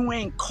if you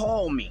ain't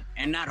call me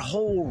and that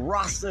whole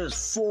roster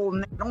is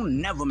full, don't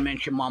never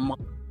mention my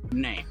motherfucking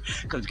name.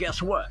 Because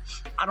guess what?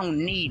 I don't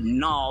need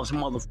Nas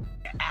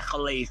motherfucking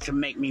accolades to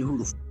make me who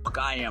the fuck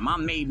I am. I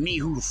made me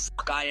who the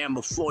fuck I am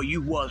before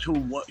you was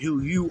who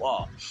you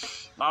are.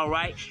 All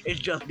right?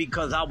 It's just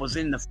because I was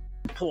in the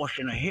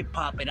portion of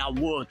hip-hop and I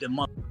was the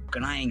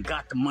motherfucker. I ain't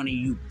got the money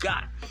you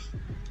got.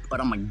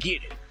 But I'm going to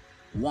get it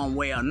one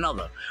way or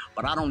another.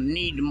 But I don't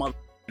need the motherfucker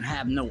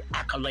have no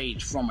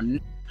accolades from a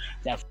nigga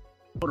that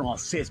put on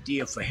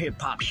 50th for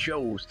hip-hop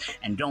shows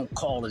and don't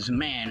call his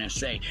man and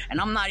say,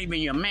 and I'm not even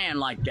your man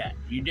like that.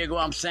 You dig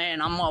what I'm saying?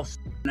 I'm a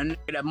nigga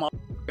that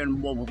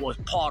motherfucking was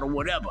part of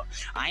whatever.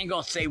 I ain't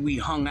gonna say we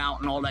hung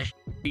out and all that shit.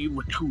 You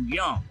were too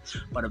young.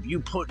 But if you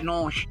putting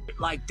on shit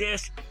like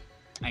this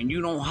and you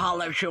don't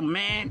holler at your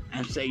man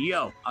and say,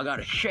 yo, I got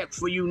a check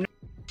for you,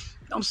 nigga,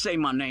 don't say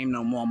my name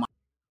no more.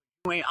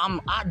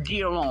 I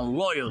deal on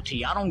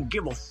loyalty. I don't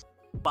give a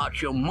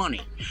about your money.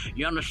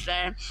 You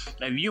understand?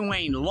 If you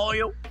ain't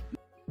loyal,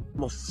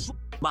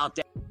 about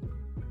that,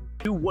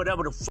 do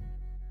whatever the fuck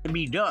to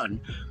be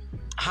done,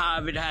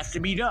 however it has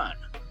to be done.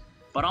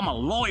 But I'm a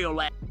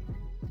loyal ass.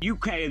 You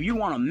can't, if you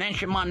want to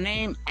mention my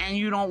name and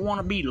you don't want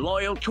to be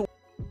loyal to it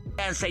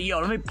and say, yo,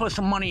 let me put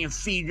some money and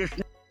feed this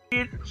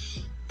nigga,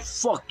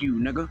 fuck you,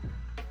 nigga.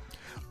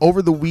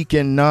 Over the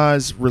weekend,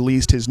 Nas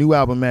released his new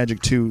album,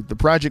 Magic 2. The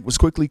project was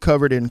quickly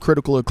covered in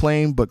critical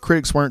acclaim, but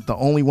critics weren't the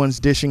only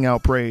ones dishing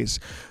out praise.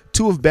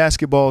 Two of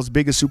basketball's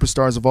biggest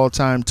superstars of all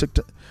time took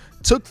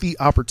the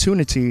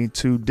opportunity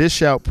to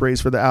dish out praise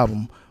for the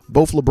album.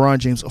 Both LeBron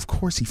James, of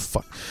course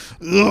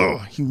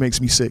he makes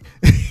me sick.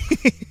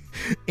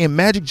 And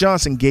Magic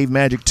Johnson gave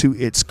Magic 2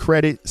 its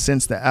credit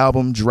since the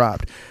album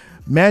dropped.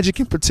 Magic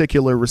in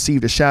particular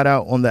received a shout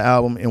out on the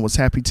album and was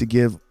happy to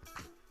give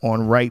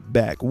on right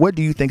back. What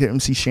do you think of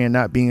MC Shan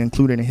not being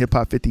included in Hip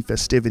Hop 50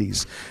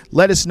 festivities?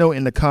 Let us know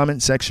in the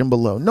comment section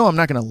below. No, I'm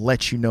not going to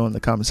let you know in the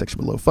comment section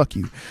below. Fuck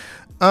you.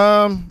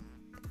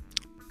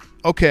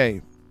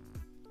 Okay.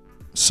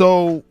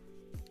 So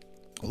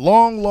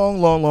long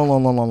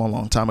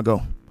time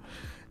ago,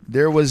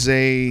 there was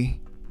a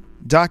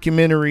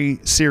documentary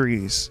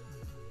series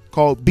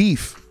called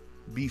Beef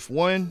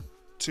 1,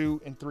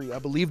 2, and 3. I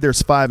believe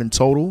there's 5 in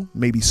total,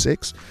 maybe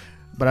 6,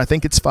 but I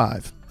think it's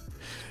 5.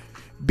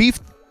 Beef,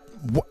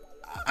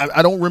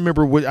 I don't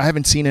remember what, I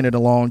haven't seen it in a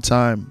long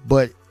time,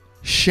 but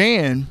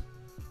Shan,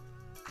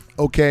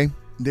 okay,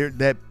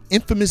 that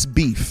infamous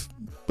beef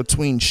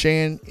between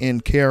Shan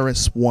and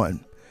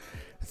KRS-One,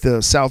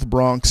 the South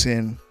Bronx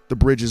and the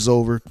bridge is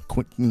over,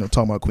 talking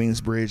about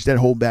Queensbridge, that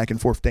whole back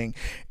and forth thing.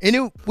 And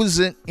it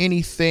wasn't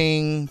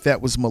anything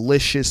that was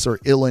malicious or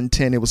ill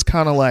intent. It was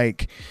kind of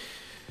like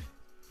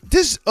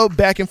this a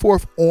back and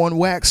forth on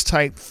wax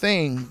type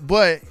thing.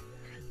 But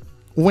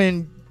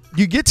when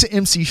you get to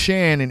MC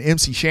Shan and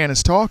MC Shan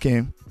is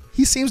talking,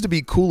 he seems to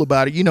be cool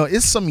about it.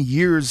 It's some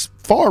years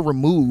far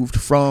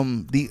removed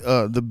from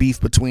the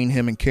beef between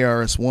him and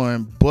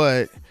KRS-One,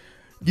 but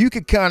you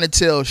could kind of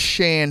tell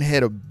Shan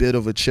had a bit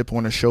of a chip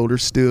on his shoulder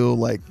still,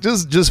 like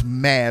just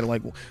mad,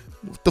 like, what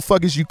the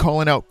fuck is you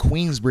calling out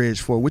Queensbridge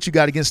for? What you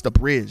got against the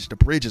bridge? The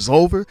bridge is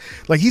over.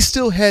 Like, he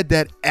still had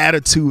that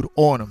attitude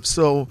on him.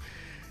 So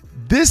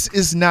this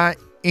is not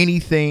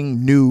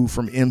anything new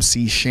from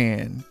MC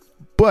Shan.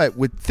 But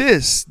with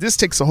this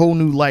takes a whole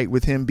new light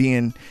with him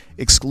being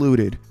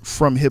excluded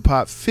from Hip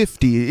Hop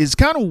 50. It's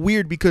kind of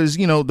weird because,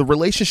 the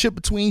relationship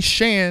between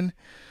Shan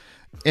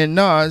and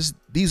Nas,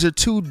 these are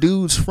two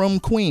dudes from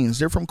Queens.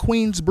 They're from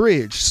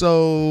Queensbridge.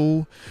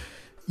 So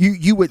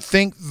you would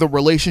think the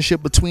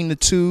relationship between the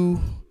two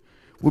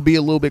would be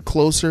a little bit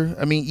closer.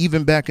 I mean,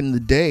 even back in the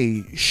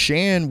day,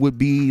 Shan would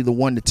be the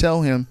one to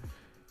tell him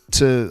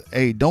to,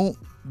 hey, don't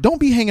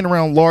be hanging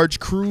around large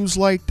crews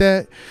like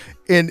that.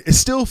 And it's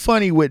still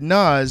funny with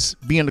Nas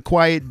being a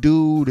quiet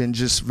dude and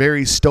just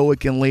very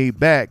stoic and laid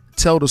back.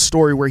 Tell the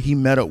story where he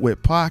met up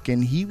with Pac,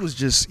 and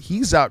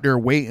he's out there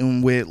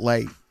waiting with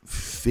like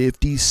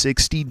 50,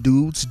 60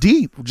 dudes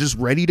deep, just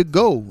ready to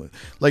go.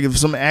 Like if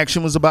some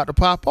action was about to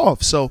pop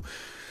off. So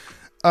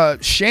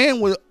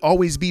Shan would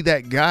always be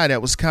that guy that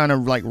was kind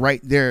of like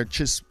right there,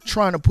 just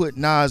trying to put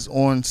Nas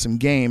on some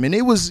game. And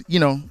it was,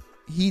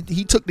 he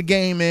took the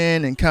game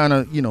in and kind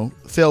of,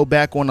 fell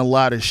back on a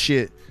lot of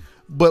shit.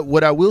 But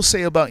what I will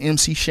say about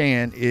MC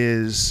Shan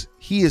is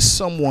he is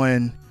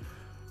someone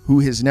who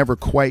has never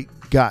quite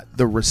got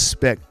the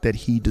respect that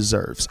he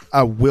deserves.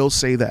 I will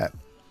say that.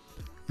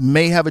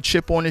 May have a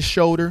chip on his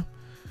shoulder.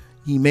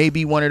 He may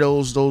be one of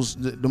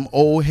them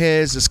old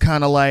heads that's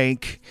kind of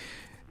like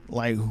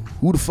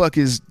who the fuck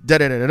is da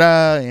da da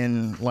da,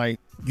 and like,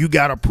 you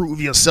gotta prove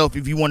yourself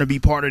if you want to be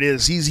part of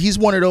this. He's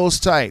one of those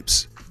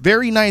types.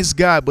 Very nice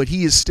guy, but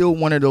he is still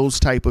one of those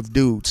type of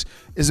dudes.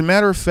 As a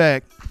matter of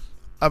fact,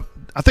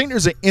 I think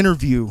there's an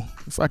interview,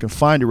 if I can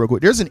find it real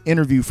quick. There's an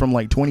interview from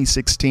like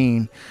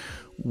 2016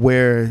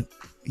 where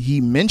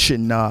he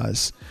mentioned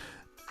Nas,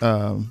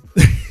 where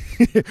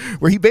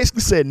he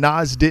basically said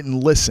Nas didn't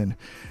listen.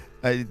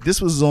 This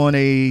was on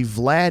a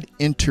Vlad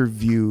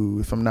interview,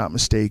 if I'm not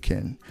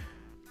mistaken.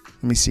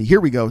 Let me see.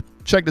 Here we go.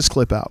 Check this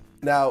clip out.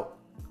 Now,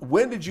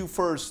 when did you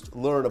first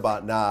learn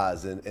about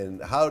Nas,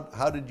 and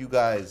how did you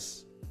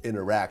guys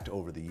interact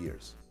over the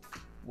years?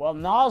 Well,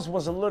 Nas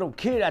was a little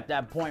kid at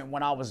that point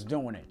when I was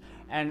doing it.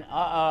 And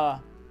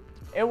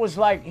it was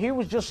like he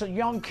was just a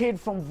young kid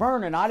from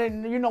Vernon. I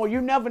didn't, you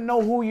never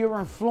know who you're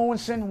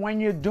influencing when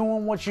you're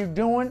doing what you're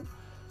doing.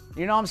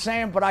 You know what I'm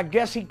saying? But I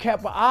guess he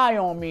kept an eye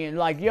on me and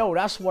like, yo,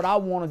 that's what I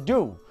want to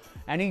do.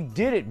 And he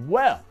did it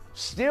well,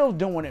 still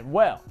doing it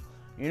well.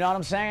 You know what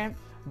I'm saying?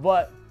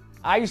 But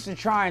I used to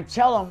try and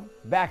tell him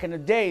back in the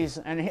days,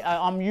 and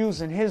I'm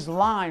using his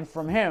line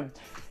from him.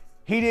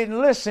 He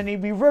didn't listen.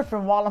 He'd be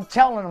riffing while I'm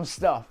telling him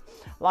stuff.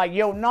 Like,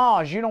 yo,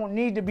 Nas, you don't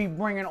need to be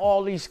bringing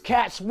all these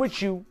cats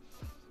with you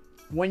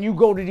when you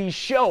go to these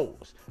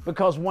shows.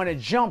 Because when it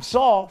jumps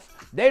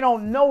off, they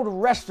don't know the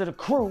rest of the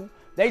crew.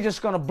 They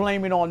just gonna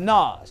blame it on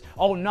Nas.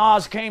 Oh,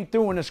 Nas came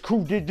through and his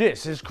crew did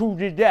this, his crew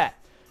did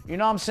that. You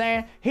know what I'm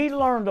saying? He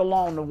learned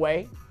along the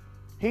way.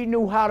 He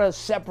knew how to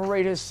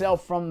separate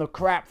himself from the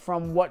crap,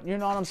 from what, you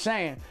know what I'm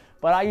saying?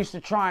 But I used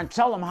to try and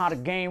tell him how the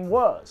game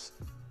was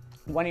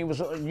when he was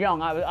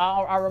young.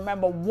 I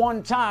remember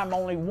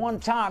only one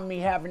time me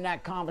having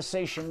that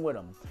conversation with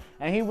him.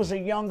 And he was a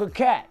younger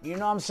cat, you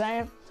know what I'm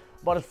saying?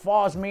 But as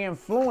far as me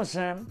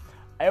influencing him,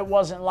 it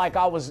wasn't like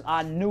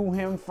I knew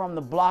him from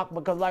the block,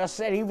 because like I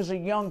said, he was a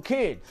young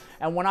kid.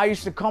 And when I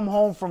used to come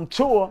home from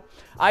tour,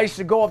 I used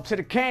to go up to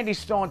the candy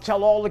store and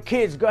tell all the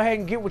kids, go ahead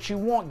and get what you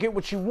want,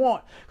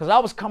 because I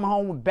was coming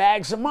home with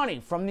bags of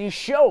money from these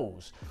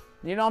shows.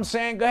 You know what I'm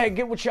saying? Go ahead,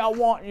 get what y'all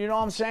want, you know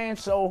what I'm saying?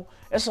 So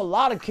it's a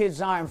lot of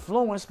kids I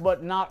influenced,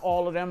 but not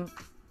all of them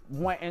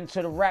went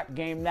into the rap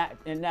game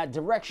in that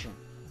direction.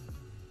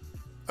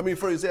 I mean,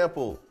 for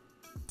example,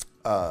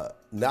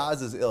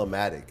 Nas's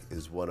Illmatic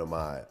is one of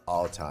my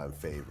all-time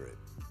favorite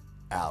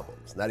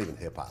albums. Not even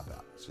hip-hop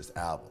albums, just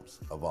albums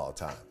of all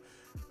time.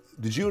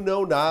 Did you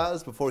know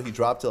Nas before he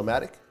dropped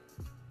Illmatic?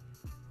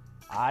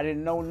 I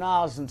didn't know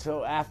Nas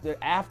until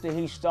after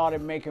he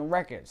started making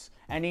records.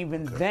 And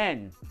even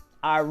then,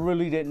 I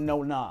really didn't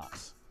know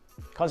Nas.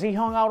 Because he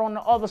hung out on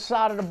the other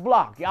side of the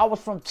block. I was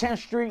from 10th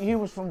Street, he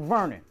was from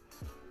Vernon.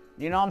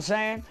 You know what I'm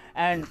saying?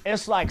 And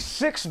it's like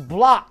 6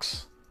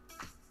 blocks.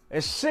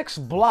 It's 6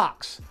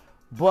 blocks.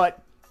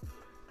 But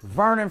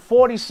Vernon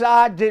 40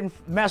 side didn't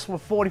mess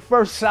with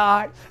 41st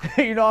side.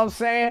 You know what I'm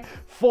saying?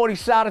 40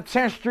 side of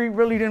 10th Street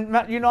really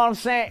didn't, you know what I'm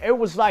saying? It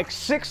was like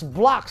 6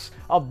 blocks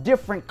of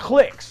different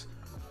cliques.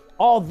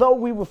 Although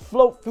we would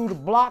float through the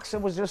blocks,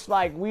 it was just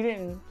like we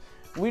didn't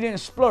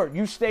splurt.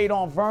 You stayed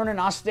on Vernon,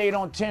 I stayed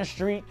on 10th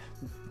Street.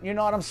 You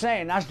know what I'm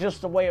saying? That's just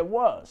the way it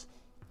was.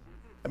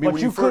 I mean,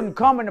 but you couldn't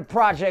come in the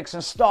projects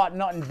and start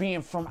nothing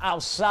being from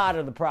outside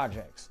of the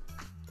projects.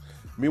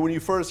 I mean, when you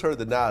first heard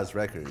the Nas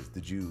records,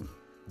 did you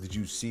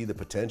see the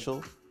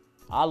potential?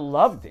 I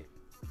loved it.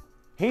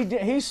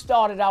 He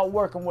started out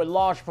working with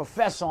Large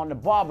Professor on the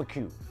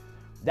Barbecue.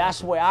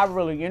 That's where I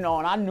really, and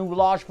I knew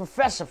Large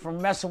Professor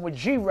from messing with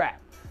G-Rap.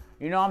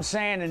 You know what I'm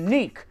saying? And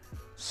Neek.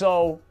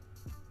 So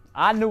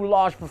I knew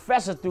Large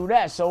Professor through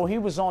that. So he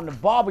was on the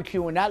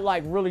Barbecue, and that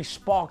like really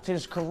sparked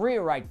his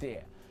career right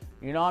there.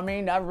 You know what I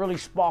mean? That really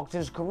sparked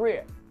his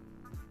career.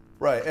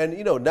 Right, and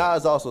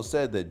Nas also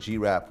said that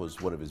G-Rap was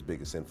one of his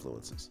biggest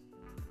influences.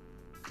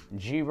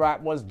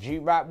 G-Rap was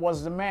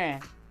the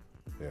man.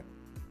 Yeah.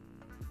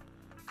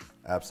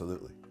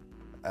 Absolutely.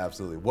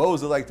 What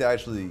was it like to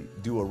actually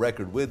do a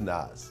record with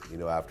Nas,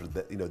 after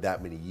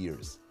that many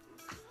years?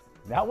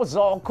 That was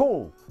all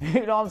cool.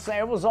 You know what I'm saying?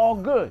 It was all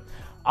good.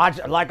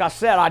 Like I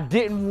said, I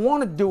didn't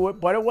want to do it,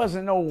 but it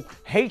wasn't no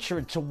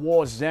hatred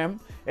towards them.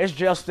 It's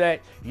just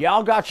that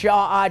y'all got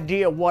y'all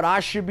idea of what I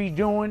should be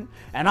doing,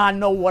 and I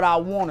know what I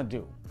want to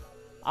do.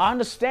 I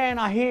understand,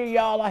 I hear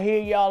y'all,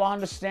 I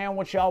understand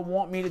what y'all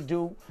want me to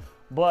do,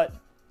 but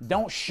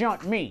don't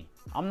shunt me.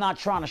 I'm not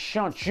trying to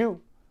shunt you.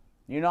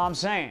 You know what I'm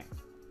saying?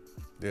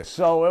 Yeah.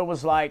 So it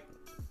was like,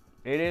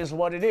 it is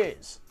what it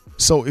is.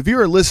 So if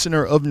you're a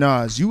listener of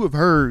Nas, you have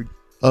heard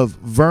of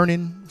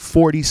Vernon,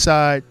 40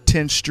 Side,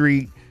 10th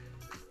Street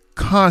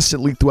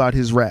constantly throughout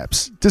his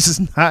raps. This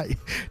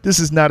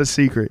is not a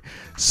secret.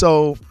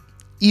 So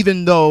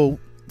even though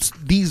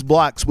these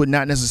blocks would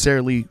not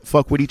necessarily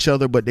fuck with each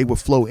other, but they would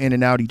flow in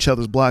and out each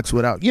other's blocks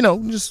without,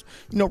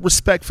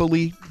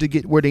 respectfully to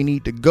get where they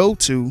need to go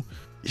to.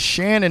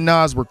 Shan and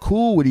Nas were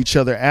cool with each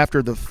other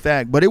after the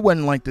fact, but it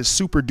wasn't like this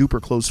super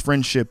duper close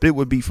friendship. It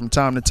would be from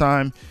time to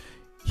time.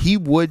 He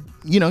would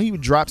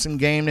drop some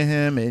game to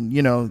him, and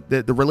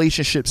the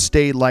relationship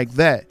stayed like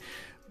that.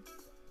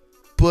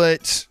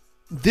 But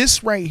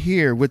this right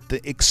here with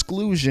the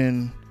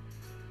exclusion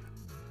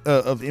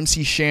of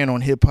MC Shan on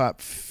Hip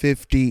Hop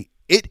 50,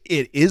 it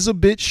is a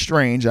bit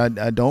strange. I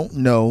don't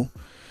know.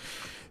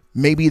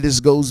 Maybe this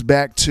goes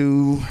back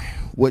to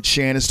what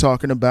Shan is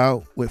talking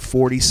about with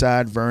 40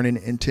 Side, Vernon,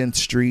 and 10th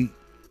Street.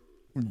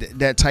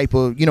 That type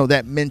of,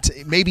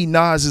 maybe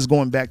Nas is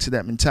going back to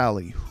that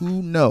mentality.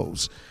 Who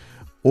knows?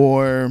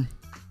 Or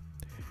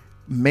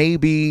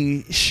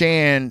maybe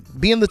Shan,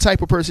 being the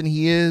type of person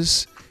he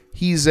is,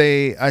 he's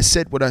a I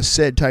said what I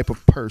said type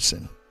of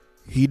person.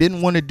 He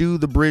didn't want to do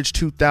the Bridge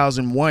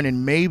 2001,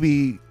 and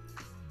maybe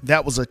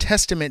that was a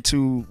testament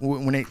to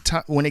when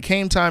it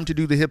came time to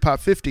do the Hip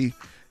Hop 50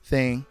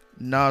 thing.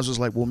 Nas was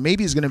like, well,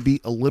 maybe it's going to be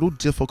a little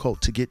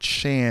difficult to get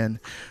Shan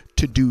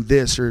to do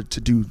this or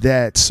to do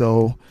that.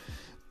 So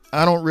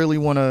I don't really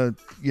want to,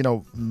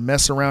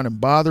 mess around and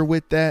bother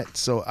with that.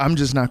 So I'm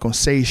just not going to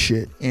say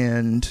shit.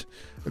 And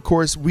of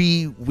course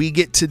we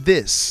get to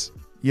this,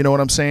 you know what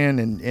I'm saying?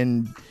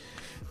 And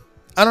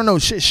I don't know.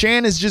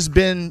 Shan has just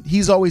been,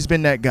 he's always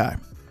been that guy.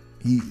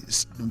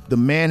 The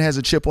man has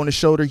a chip on his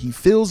shoulder. He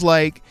feels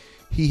like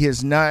he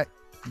has not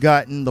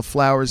gotten the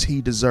flowers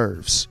he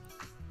deserves.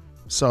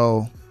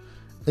 So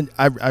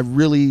I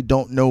really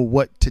don't know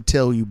what to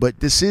tell you, but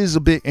this is a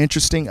bit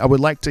interesting. I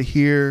would like to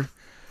hear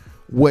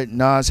what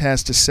Nas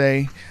has to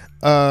say.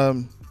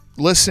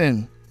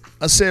 Listen,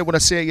 I said what I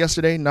said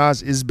yesterday.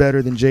 Nas is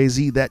better than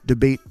Jay-Z. That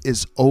debate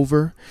is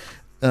over.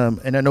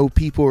 And I know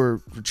people are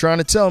trying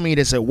to tell me,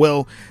 they said,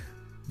 well,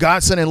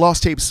 Godson and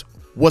Lost Tapes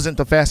wasn't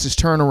the fastest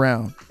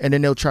turnaround. And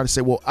then they'll try to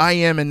say, well, I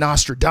Am and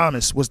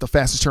Nostradamus was the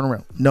fastest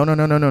turnaround. No.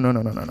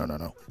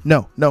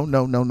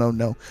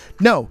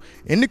 No.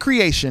 In the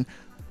creation,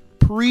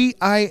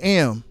 pre-I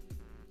Am,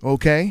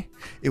 okay,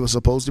 it was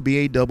supposed to be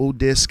a double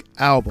disc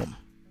album.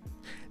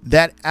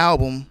 That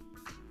album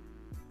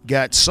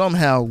got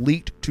somehow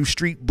leaked to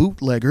street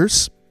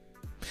bootleggers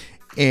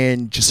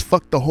and just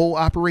fucked the whole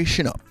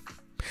operation up.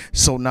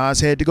 So Nas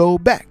had to go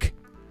back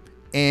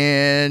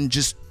and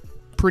just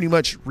pretty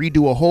much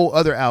redo a whole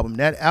other album.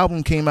 That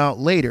album came out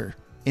later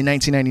in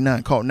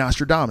 1999 called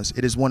Nostradamus.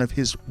 It is one of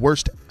his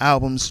worst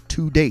albums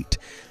to date.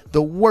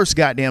 The worst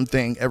goddamn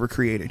thing ever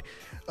created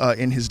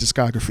in his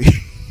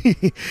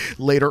discography.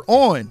 Later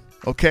on,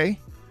 okay?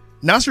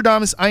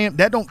 Nostradamus,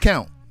 that don't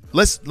count.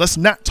 Let's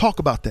not talk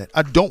about that.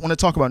 I don't want to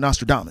talk about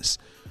Nostradamus.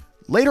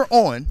 Later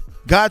on,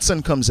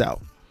 Godson comes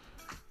out.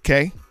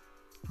 Okay?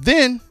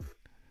 Then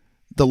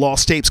the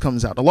Lost Tapes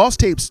comes out. The Lost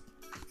Tapes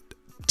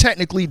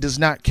technically does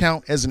not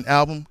count as an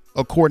album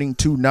according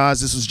to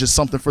Nas. This was just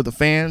something for the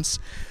fans.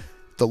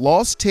 The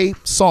Lost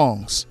Tape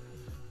songs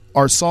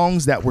are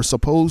songs that were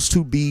supposed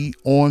to be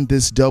on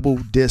this double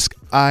disc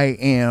I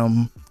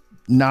Am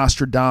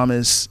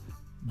Nostradamus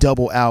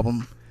double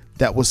album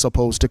that was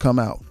supposed to come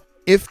out.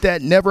 If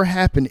that never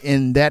happened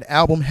and that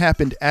album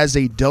happened as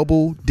a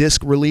double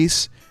disc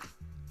release,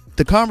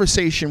 the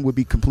conversation would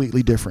be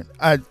completely different.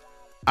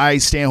 I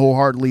stand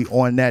wholeheartedly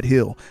on that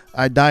hill.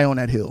 I die on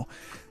that hill.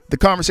 The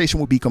conversation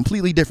would be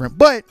completely different.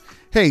 But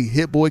hey,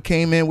 Hit Boy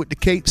came in with the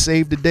cape,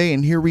 saved the day,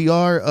 and here we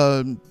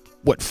are.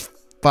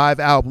 5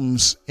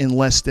 albums in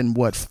less than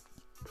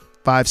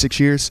 5-6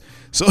 years.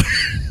 So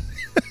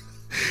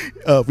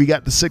we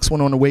got the 6th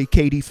one on the way.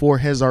 KD4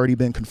 has already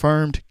been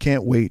confirmed.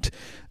 Can't wait.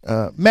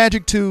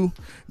 Magic 2,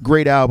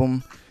 great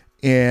album,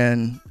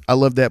 and I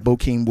love that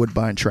Bokeem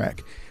Woodbine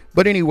track.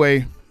 But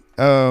anyway,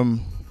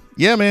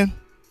 yeah, man,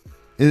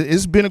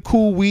 it's been a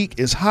cool week.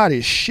 It's hot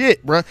as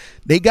shit, bruh.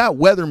 They got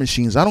weather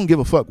machines. I don't give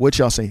a fuck what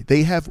y'all say.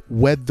 They have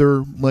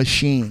weather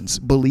machines.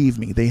 Believe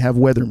me, they have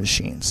weather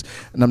machines.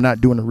 And I'm not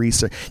doing the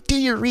research. Do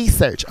your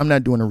research. I'm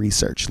not doing the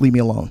research. Leave me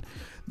alone.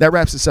 That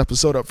wraps this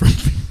episode up for me.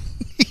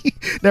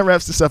 That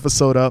wraps this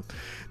episode up.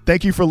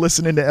 Thank you for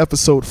listening to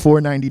episode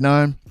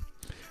 499.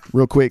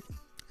 Real quick,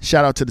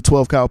 shout out to the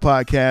 12 Cow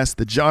Podcast,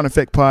 the John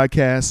Effect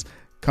Podcast,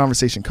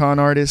 Conversation Con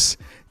Artists,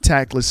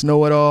 Tactless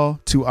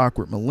Know-It-All, Two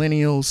Awkward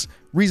Millennials,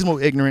 Reasonable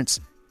Ignorance,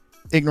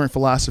 Ignorant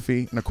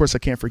Philosophy, and of course I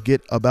can't forget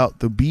about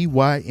the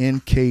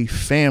BYNK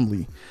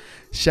family.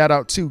 Shout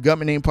out to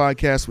Government Name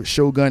Podcast with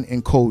Shogun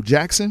and Cole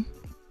Jackson.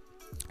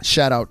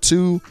 Shout out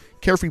to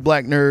Carefree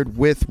Black Nerd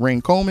with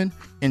Rain Coleman.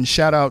 And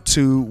shout out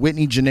to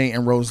Whitney, Janae,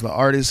 and Rose the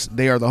artist.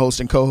 They are the host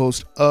and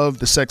co-host of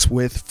the Sex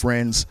with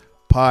Friends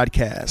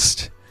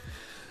podcast.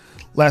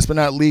 Last but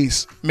not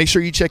least, make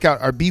sure you check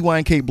out our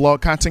BYNK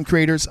blog content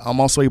creators. I'm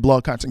also a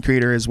blog content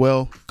creator as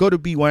well. Go to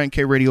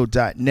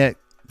bynkradio.net.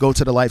 Go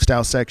to the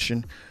lifestyle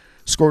section.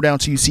 Scroll down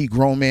till you see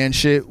Grown Man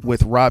Shit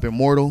with Rob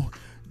Immortal,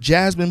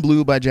 Jasmine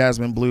Blue by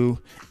Jasmine Blue,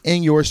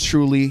 and yours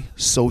truly,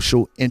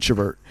 Social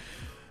Introvert.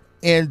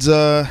 And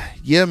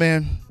yeah,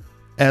 man,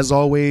 as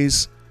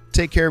always,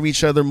 take care of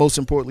each other. Most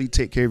importantly,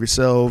 take care of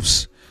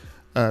yourselves.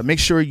 Make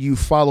sure you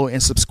follow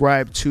and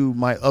subscribe to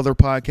my other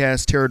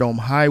podcast, Terradome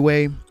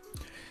Highway,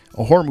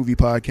 a horror movie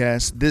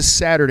podcast. This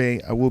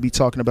Saturday, I will be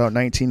talking about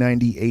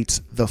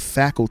 1998's The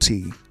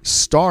Faculty,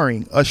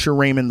 starring Usher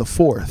Raymond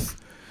IV.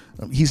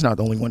 He's not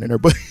the only one in there,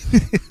 but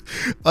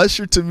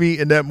Usher, to me,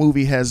 in that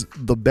movie has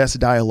the best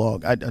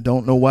dialogue. I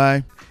don't know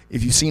why.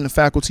 If you've seen The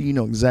Faculty, you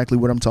know exactly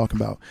what I'm talking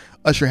about.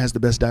 Usher has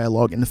the best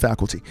dialogue in The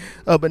Faculty.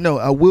 But no,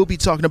 I will be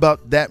talking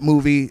about that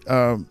movie.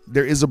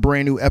 There is a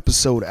brand new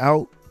episode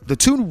out. The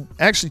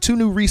two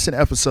new recent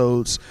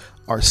episodes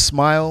are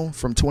Smile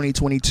from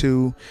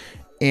 2022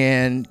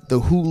 and the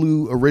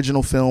Hulu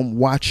original film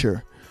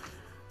Watcher,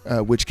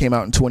 which came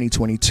out in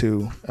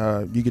 2022.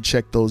 You can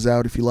check those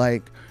out if you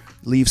like.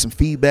 Leave some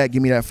feedback.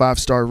 Give me that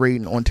 5-star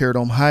rating on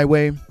Terradome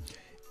Highway.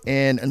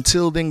 And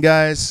until then,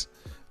 guys,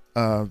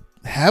 have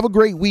a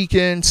great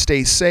weekend.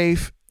 Stay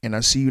safe. And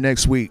I'll see you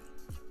next week.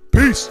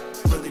 Peace.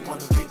 Really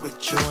wanna be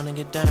with you. Wanna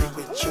get down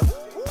with you.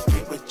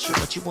 Be with you.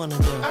 What you wanna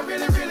do? I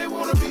really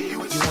wanna be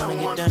with you. Wanna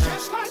get down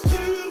just like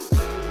you.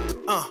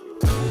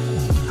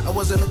 I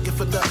wasn't looking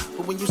for love,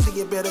 but when you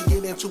see it, better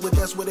get into it.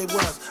 That's what it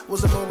was.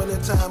 Was a moment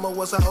in time, or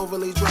was I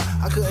overly dry?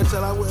 I couldn't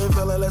tell. I wouldn't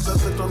feel unless I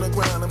slipped on the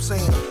ground. I'm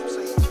saying,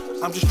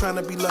 I'm just trying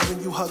to be loving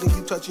you, hugging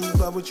you, touching you,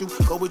 love with you,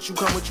 go with you,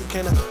 come with you.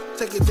 Can I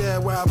take it there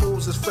where our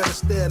moves is fair to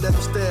stare, let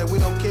them stare. We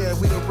don't care,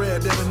 we the rare,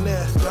 there and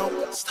there.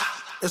 Don't stop.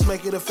 Let's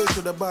make it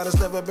official. The bar has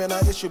never been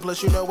an issue.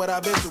 Plus, you know what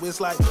I've been through. It's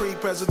like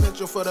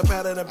pre-presidential for the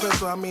pattern and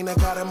pencil. I mean, I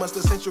got it must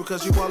essential,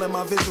 cause you all in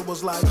my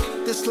visuals. Like,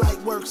 this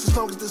light works as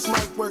long as this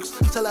mic works.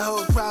 Tell the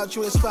whole crowd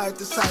you inspired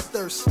this side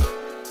thirst.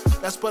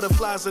 That's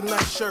butterflies and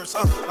night shirts.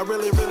 I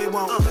really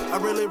want. I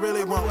really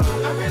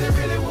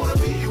want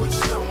to be with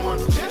someone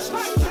just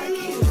like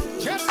you.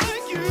 Just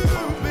like you,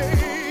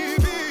 baby.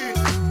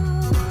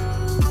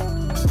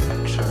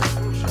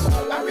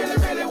 I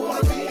really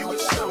want to be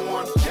with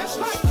someone just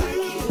like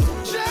you.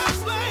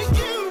 Just like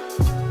you.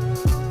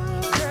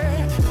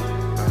 Yeah.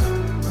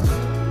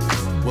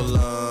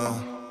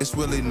 Well, it's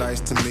really nice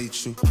to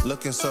meet you.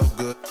 Looking so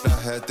good, I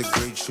had to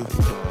greet you.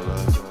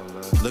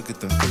 Look at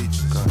them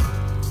features.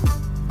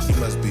 You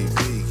must be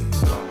vegan.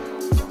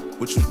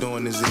 What you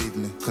doing this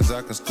evening? Cause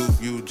I can scoop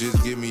you,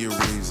 just give me a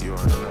reason. You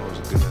already know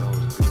it's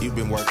good. You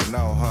been working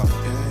out, huh?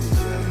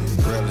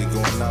 Yeah. Rarely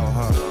going out,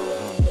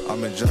 huh?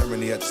 I'm in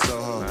Germany at the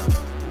Soho.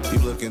 You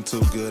looking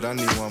too good, I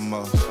need one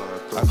more.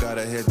 I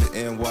gotta hit the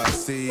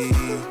NYC.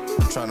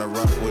 I'm tryna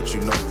rock with you,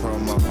 no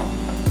promo.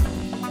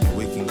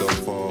 We can go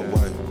far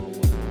away.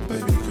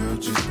 Baby girl,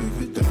 just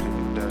pick a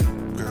day.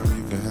 Girl,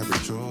 you can have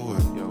it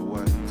your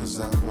way. Cause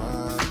I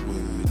ride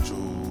with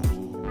you.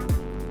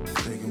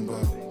 Thinking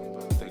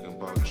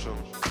about the show.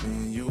 Me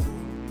and you,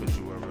 but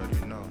you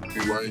already know.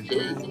 Right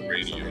here,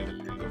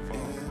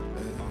 radio.